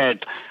my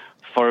head.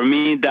 For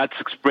me, that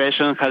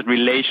expression has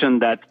relation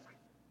that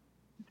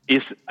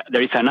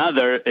there is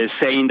another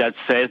saying that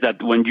says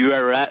that when you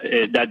are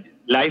that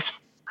life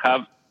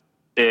have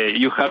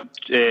you have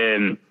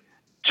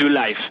two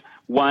lives.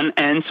 One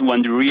ends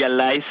when you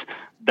realize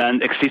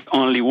that exists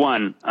only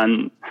one,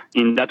 and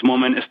in that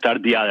moment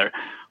start the other.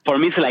 For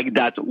me, it's like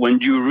that. When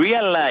you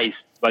realize,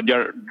 but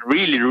you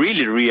really,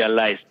 really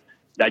realize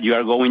that you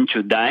are going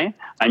to die,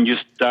 and you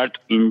start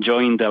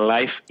enjoying the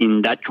life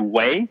in that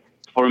way.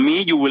 For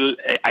me, you will.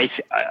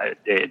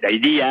 The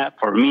idea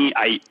for me,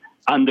 I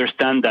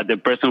understand that the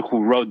person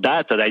who wrote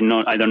that I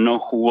don't know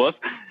who was.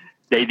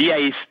 The idea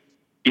is,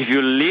 if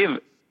you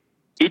live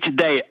each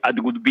day as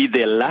would be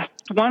the last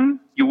one,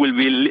 you will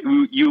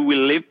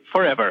live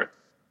forever,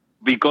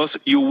 because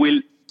you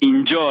will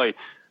enjoy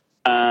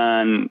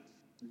and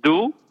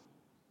do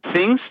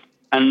things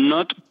and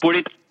not put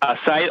it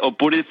aside or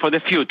put it for the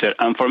future.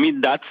 And for me,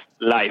 that's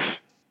life.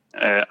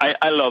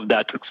 I love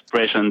that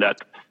expression that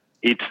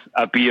it's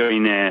appear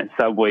in a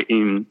subway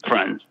in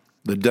France.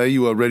 The day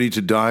you are ready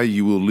to die,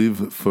 you will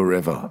live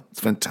forever. It's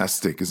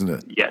fantastic, isn't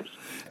it? Yes.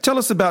 Tell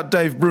us about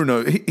Dave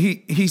Bruno.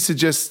 He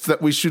suggests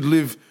that we should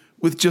live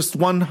with just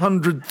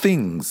 100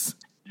 things.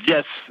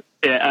 Yes.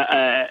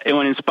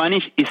 In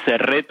Spanish, it's a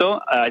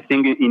reto. I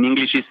think in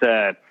English, it's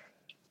a,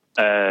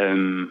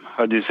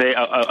 how do you say?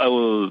 I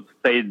will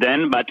say it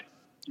then, but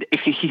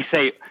he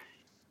say,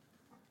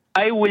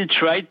 I will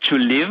try to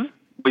live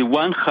with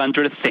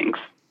 100 things.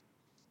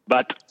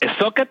 But a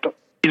socket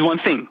is one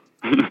thing.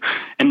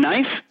 A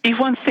knife is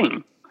one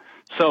thing.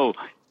 So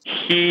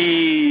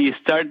he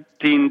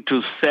starting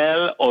to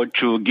sell or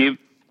to give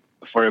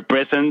for a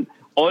present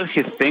all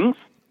his things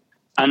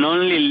and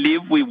only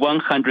live with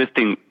 100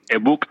 things. A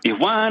book is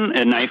one,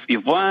 a knife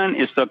is one,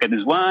 a socket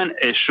is one,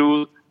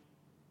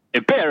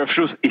 a pair of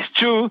shoes is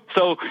two.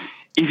 So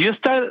if you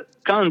start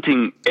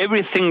counting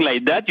everything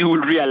like that, you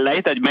will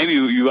realize that maybe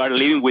you are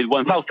living with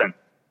 1,000.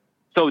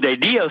 So the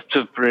idea is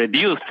to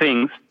reduce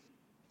things.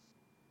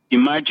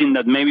 Imagine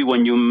that maybe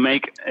when you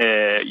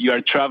you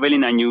are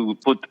traveling and you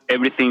put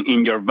everything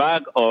in your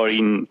bag or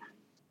in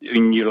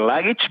your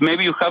luggage,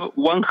 maybe you have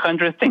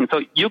 100 things.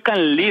 So you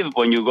can live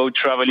when you go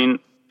traveling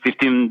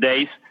 15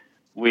 days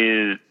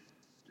with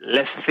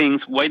less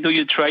things. Why do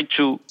you try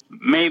to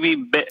maybe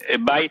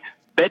buy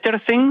better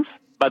things,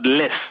 but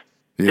less?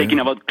 Yeah. Talking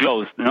about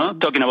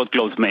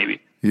clothes maybe.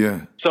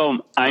 Yeah.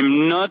 So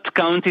I'm not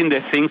counting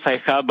the things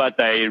I have, but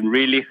I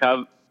really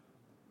have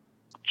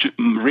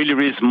really,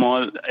 really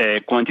small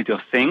quantity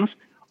of things.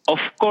 Of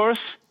course,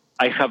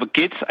 I have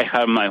kids. I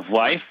have my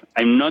wife.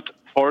 I'm not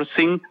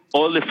forcing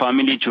all the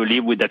family to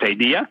live with that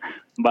idea,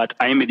 but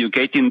I'm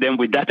educating them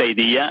with that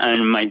idea.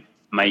 And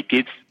my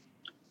kids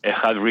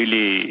have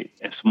really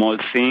small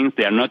things.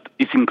 They are not.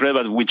 It's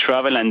incredible. We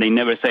travel and they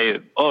never say,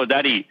 "Oh,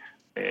 Daddy,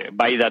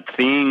 buy that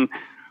thing."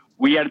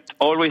 We are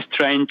always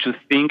trying to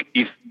think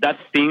if that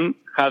thing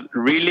has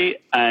really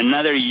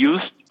another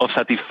use of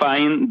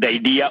satisfying the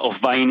idea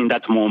of buying in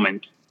that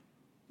moment.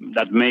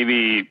 That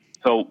maybe,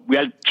 so we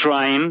are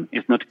trying,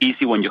 it's not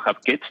easy when you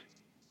have kids,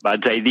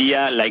 but the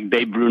idea, like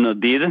Dave Bruno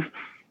did,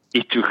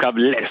 is to have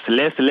less.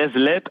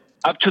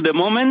 Up to the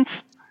moment,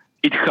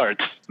 it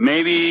hurts.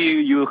 Maybe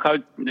you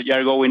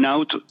are going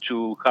out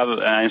to have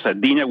a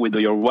dinner with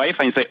your wife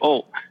and say,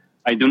 oh,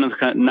 I do not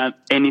have not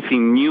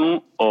anything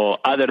new or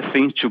other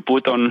things to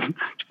put on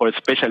for a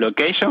special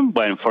occasion,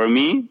 but for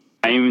me,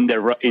 I'm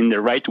in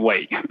the right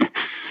way.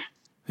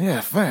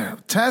 Yeah,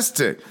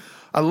 fantastic.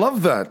 I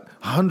love that.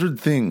 100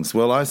 things.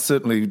 Well, I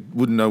certainly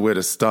wouldn't know where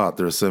to start.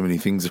 There are so many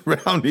things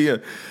around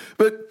here.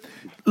 But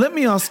let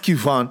me ask you,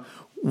 Juan,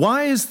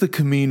 why is the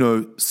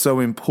Camino so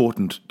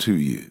important to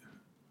you?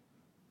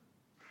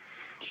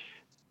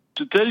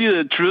 To tell you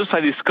the truth,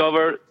 I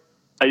discovered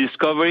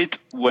it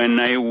when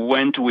I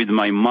went with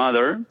my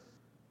mother,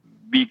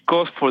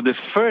 because for the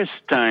first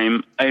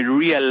time I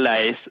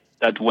realized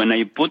that when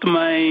I put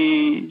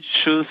my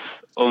shoes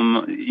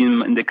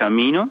in the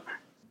Camino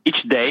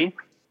each day,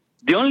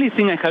 the only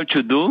thing I have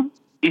to do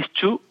is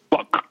to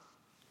walk.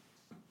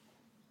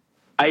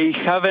 I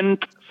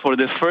haven't, for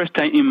the first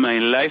time in my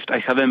life, I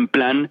haven't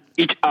planned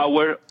each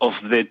hour of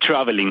the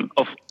traveling.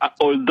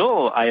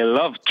 Although I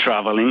love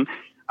traveling,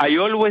 I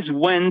always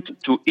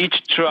went to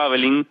each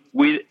traveling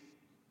with,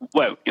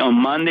 well, on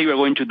Monday we are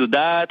going to do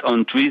that,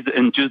 on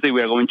Tuesday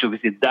we are going to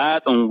visit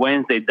that, on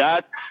Wednesday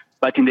that,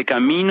 but in the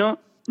Camino,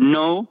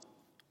 no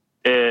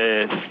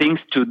things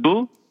to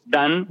do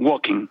than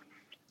walking.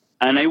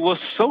 And I was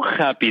so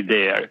happy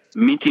there,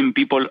 meeting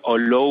people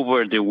all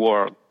over the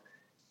world,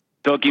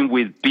 talking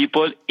with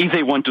people. If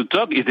they want to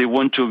talk, if they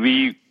want to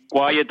be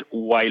quiet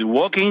while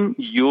walking,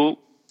 you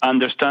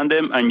understand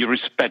them and you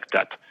respect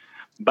that.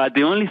 But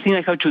the only thing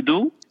I have to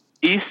do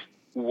is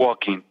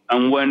walking.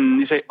 And when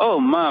you say,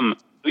 oh, Mom,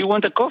 do you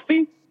want a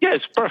coffee?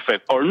 Yes,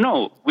 perfect. Or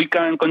no, we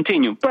can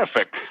continue.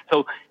 Perfect.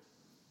 So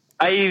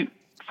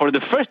for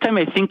the first time,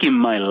 I think in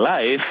my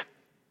life,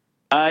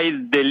 I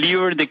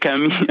deliver the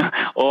Camino,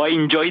 or I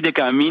enjoy the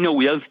Camino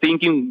without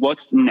thinking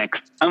what's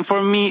next. And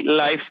for me,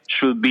 life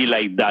should be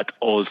like that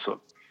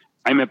also.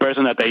 I'm a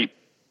person that I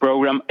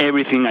program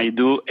everything I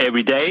do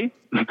every day.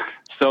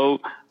 So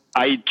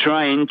I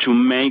trying to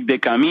make the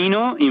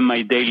Camino in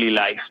my daily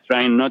life,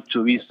 trying not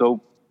to be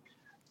so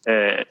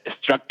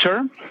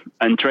structured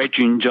and try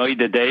to enjoy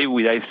the day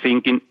without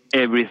thinking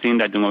everything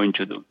that I'm going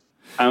to do.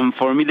 And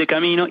for me, the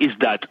Camino is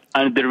that.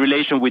 And the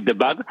relation with the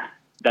bag,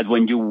 that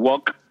when you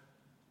walk,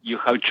 you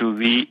have to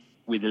be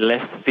with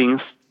less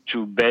things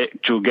to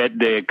get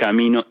the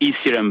Camino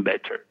easier and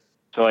better.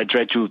 So I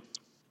try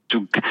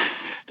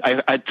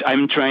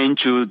I'm trying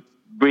to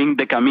bring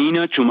the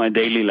Camino to my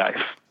daily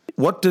life.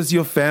 What does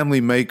your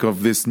family make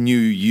of this new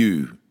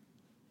you,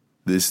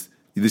 this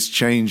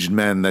changed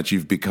man that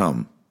you've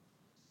become?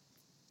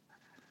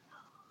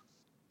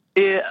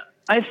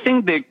 I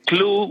think the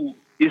clue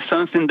is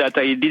something that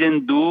I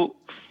didn't do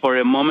for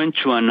a moment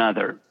to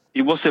another.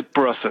 It was a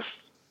process.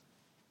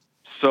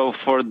 So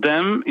for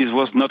them, it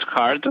was not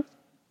hard,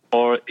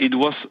 or it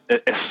was a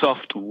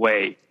soft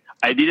way.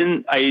 I do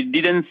not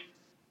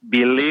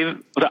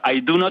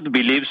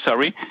believe,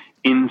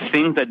 in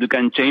things that you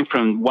can change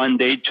from one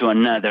day to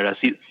another, as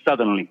it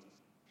suddenly.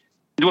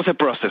 It was a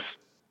process,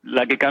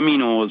 like a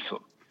Camino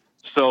also.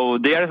 So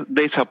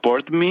they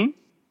support me,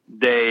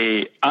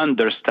 they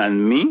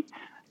understand me.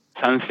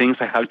 Some things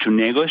I have to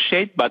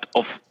negotiate, but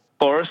of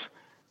course,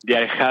 they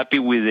are happy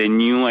with the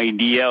new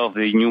idea of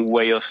the new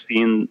way of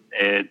seeing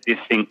this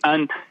thing.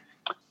 And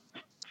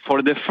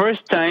for the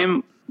first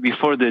time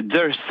before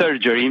their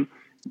surgery,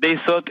 they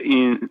thought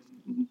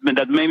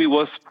that maybe it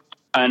was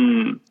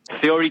an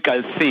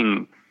theoretical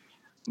thing.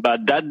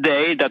 But that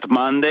day, that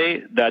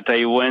Monday, that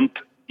I went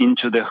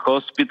into the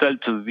hospital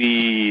to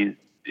the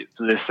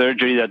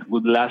surgery that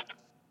would last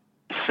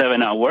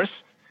 7 hours,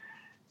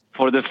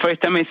 for the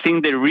first time, I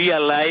think they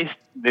realized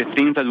the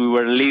things that we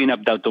were living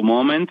up to the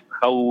moment,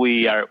 how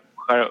we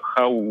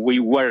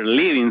were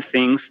living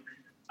things,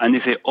 and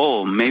they say,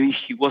 oh, maybe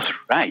he was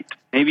right.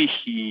 Maybe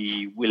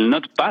he will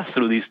not pass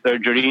through this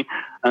surgery,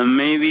 and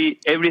maybe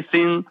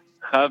everything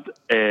have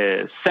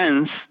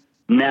sense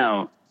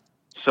now.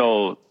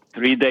 So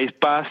 3 days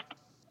passed.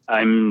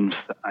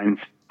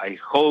 I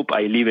hope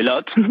I live a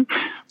lot,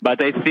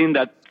 but I think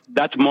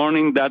that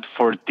morning, that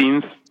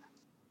 14th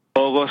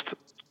August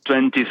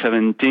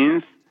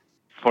 2017,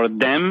 for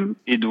them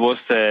it was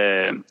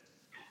a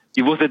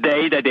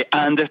day that they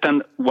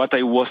understand what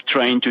I was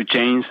trying to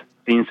change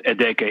since a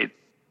decade,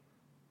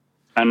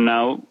 and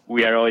now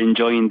we are all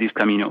enjoying this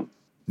Camino.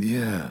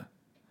 Yeah,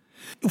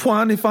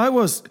 Juan, if I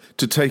was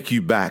to take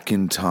you back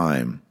in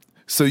time,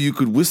 so you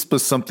could whisper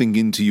something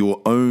into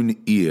your own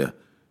ear,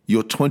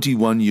 your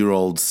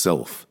 21-year-old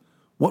self,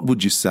 what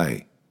would you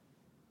say?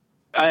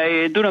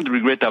 I do not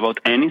regret about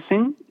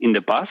anything in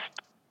the past.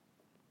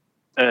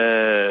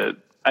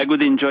 I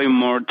would enjoy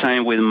more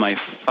time with my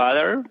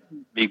father,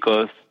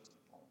 because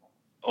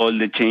all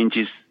the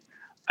changes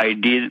I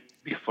did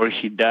before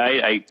he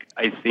died,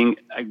 I think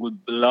I would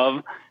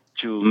love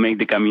to make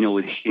the Camino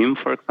with him,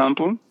 for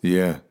example.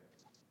 Yeah.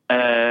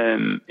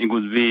 It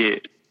would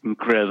be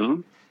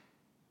incredible,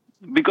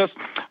 because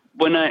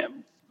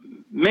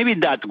maybe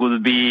that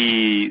would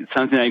be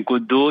something I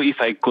could do if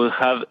I could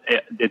have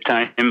the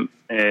time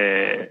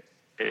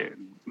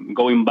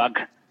going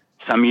back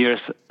some years,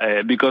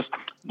 because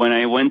when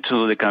I went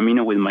to the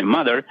Camino with my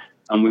mother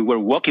and we were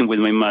walking with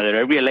my mother,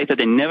 I realized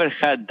that I never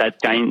had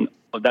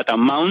that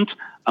amount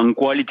and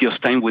quality of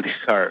time with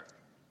her.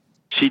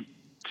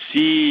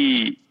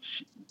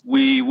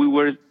 We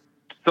were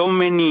so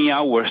many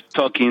hours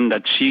talking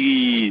that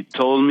she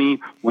told me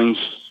when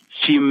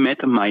she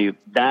met my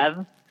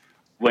dad,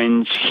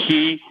 when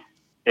he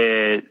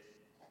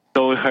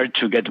told her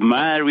to get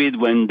married,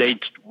 when they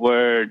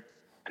were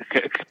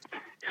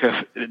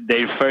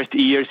their first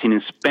years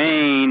in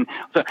Spain.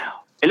 So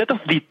a lot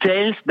of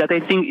details that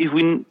I think if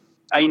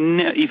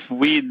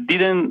we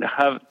didn't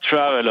have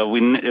travel, or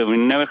we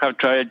never have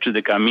traveled to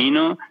the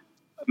Camino,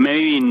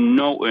 maybe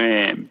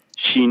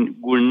she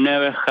would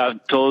never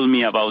have told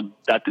me about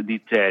that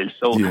detail.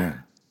 So Yeah.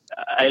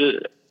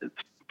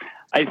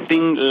 I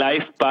think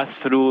life passed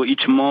through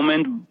each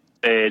moment,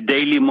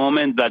 daily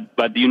moment,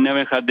 but you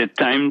never had the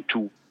time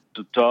to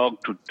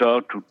talk,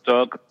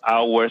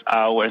 hours,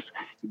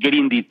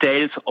 getting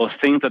details of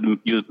things that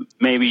you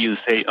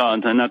say, oh,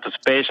 they're not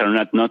special,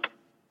 not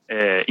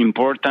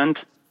important.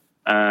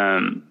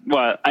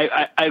 Well,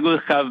 I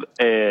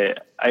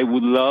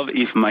would love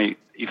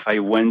if I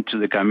went to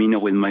the Camino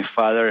with my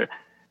father,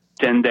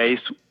 10 days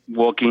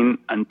walking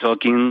and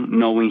talking,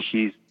 knowing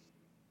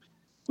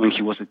when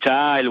he was a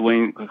child,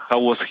 how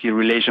was his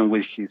relation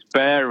with his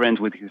parents,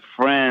 with his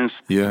friends.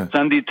 Yeah.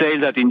 Some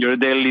details that in your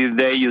daily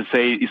day you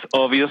say is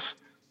obvious,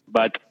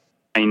 but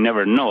I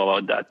never know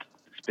about that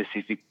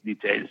specific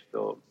details.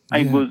 So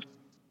I would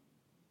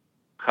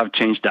have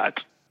changed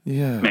that.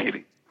 Yeah.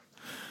 Maybe.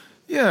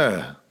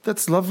 Yeah,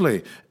 that's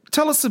lovely.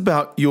 Tell us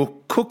about your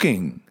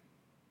cooking.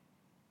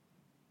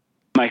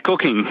 My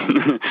cooking.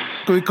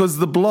 Because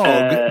the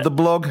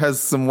blog has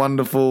some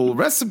wonderful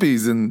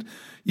recipes, and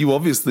you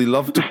obviously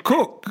love to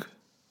cook.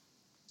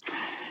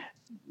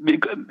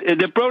 Because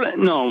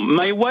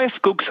my wife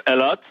cooks a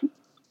lot,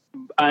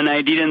 and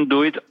I didn't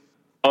do it,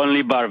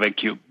 only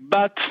barbecue.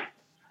 But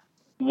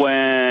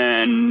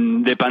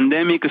when the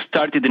pandemic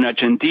started in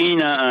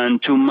Argentina,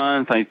 and 2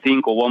 months, I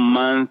think, or 1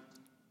 month,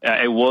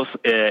 I was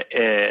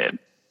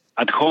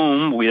at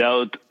home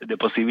without the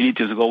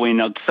possibility of going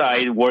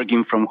outside,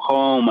 working from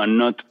home and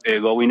not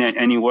going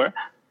anywhere.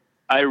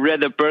 I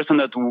read a person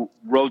that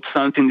wrote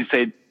something that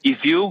said,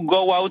 if you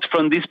go out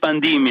from this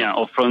pandemic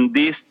or from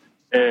this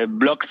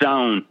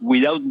lockdown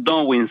without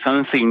knowing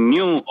something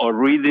new or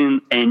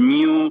reading a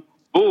new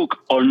book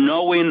or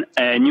knowing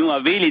a new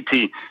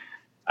ability,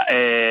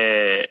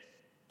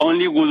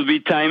 only will be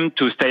time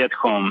to stay at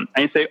home.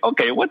 I say,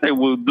 okay, what I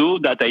will do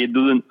that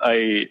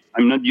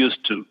I'm not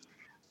used to.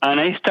 And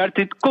I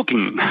started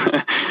cooking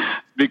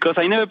because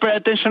I never paid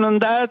attention on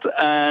that.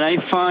 And I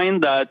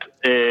found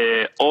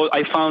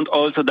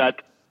also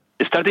that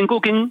starting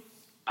cooking,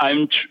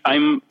 I'm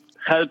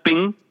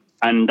helping,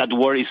 and that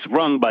word is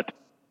wrong, but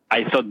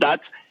I thought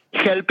that's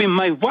helping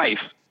my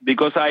wife,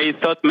 because I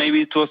thought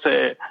maybe it was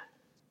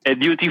a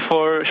duty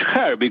for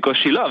her because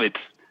she loved it.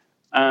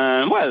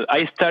 Well,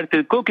 I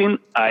started cooking.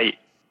 I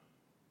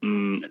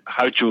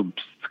had to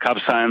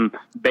have some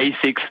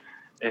basics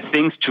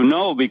things to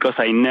know because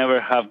I never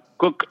have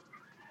cooked.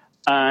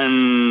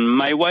 And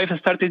my wife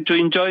started to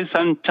enjoy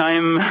some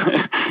time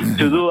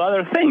to do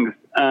other things.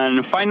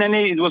 And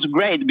finally, it was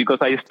great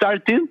because I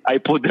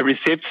put the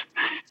receipts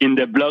in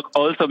the blog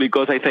also,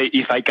 because I say,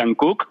 if I can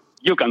cook,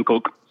 you can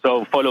cook.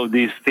 So follow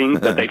these things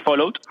that I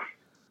followed.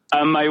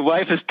 And my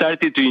wife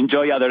started to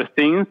enjoy other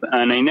things,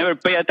 and I never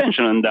pay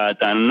attention on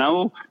that. And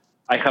now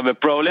I have a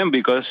problem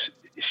because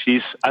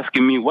she's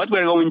asking me what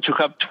we're going to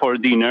have for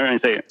dinner, and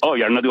I say, oh,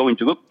 you're not going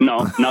to cook?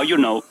 No, now you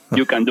know,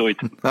 you can do it.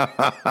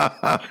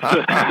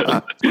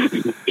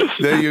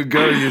 There you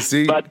go, you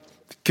see. But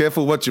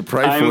careful what you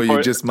pray for, you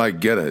just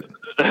might get it.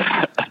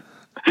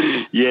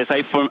 Yes,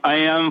 I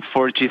am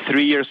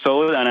 43 years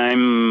old,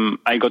 and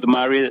I got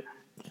married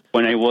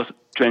when I was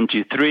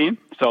 23.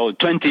 So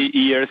 20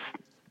 years,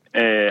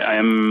 I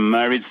am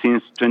married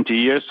since 20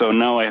 years. So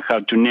now I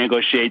have to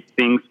negotiate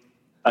things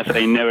as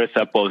I never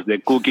supposed, the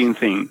cooking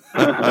thing.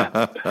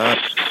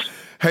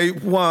 Hey,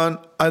 Juan,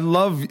 I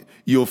love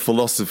your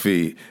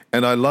philosophy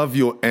and I love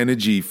your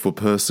energy for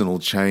personal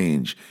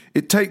change.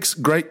 It takes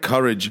great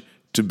courage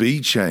to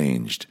be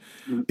changed.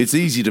 It's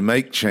easy to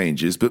make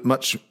changes, but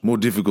much more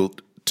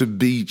difficult to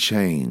be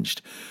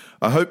changed.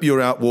 I hope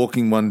you're out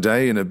walking one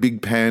day and a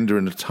big panda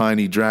and a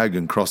tiny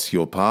dragon cross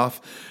your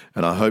path,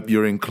 and I hope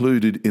you're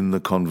included in the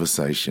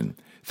conversation.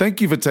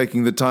 Thank you for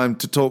taking the time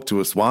to talk to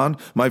us, Juan.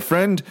 My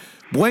friend,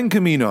 Buen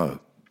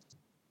Camino.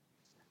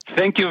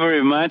 Thank you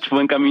very much,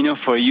 Buen Camino,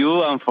 for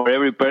you and for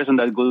every person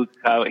that will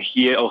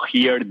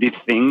hear this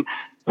thing.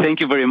 Thank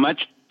you very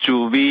much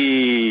to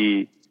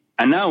be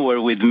an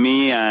hour with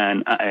me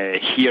and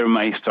hear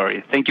my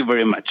story. Thank you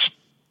very much.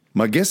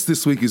 My guest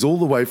this week is all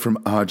the way from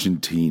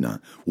Argentina,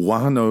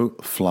 Juano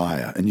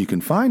Flyer, and you can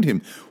find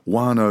him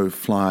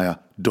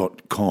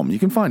juanoflyer.com. You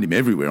can find him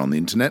everywhere on the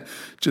internet.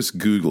 Just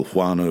Google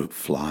Juano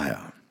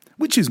Flyer.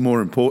 Which is more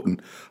important?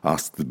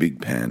 Asked the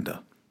big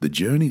panda. The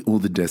journey or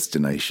the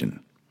destination?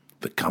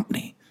 The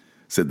company,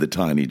 said the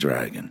tiny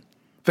dragon.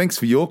 Thanks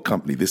for your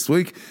company this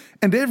week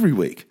and every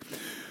week.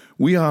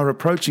 We are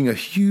approaching a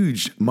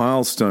huge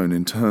milestone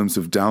in terms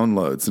of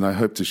downloads, and I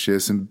hope to share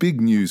some big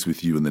news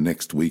with you in the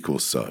next week or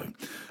so.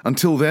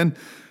 Until then,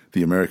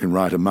 the American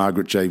writer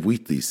Margaret J.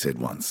 Wheatley said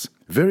once,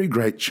 Very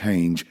great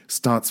change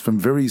starts from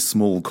very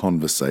small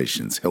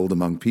conversations held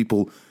among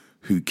people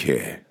who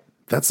care.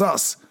 That's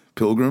us,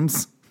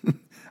 pilgrims.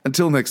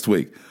 Until next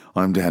week,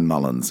 I'm Dan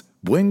Mullins.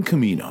 Buen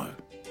Camino.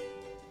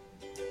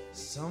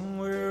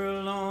 Somewhere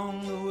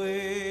along the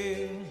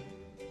way,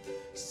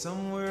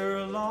 somewhere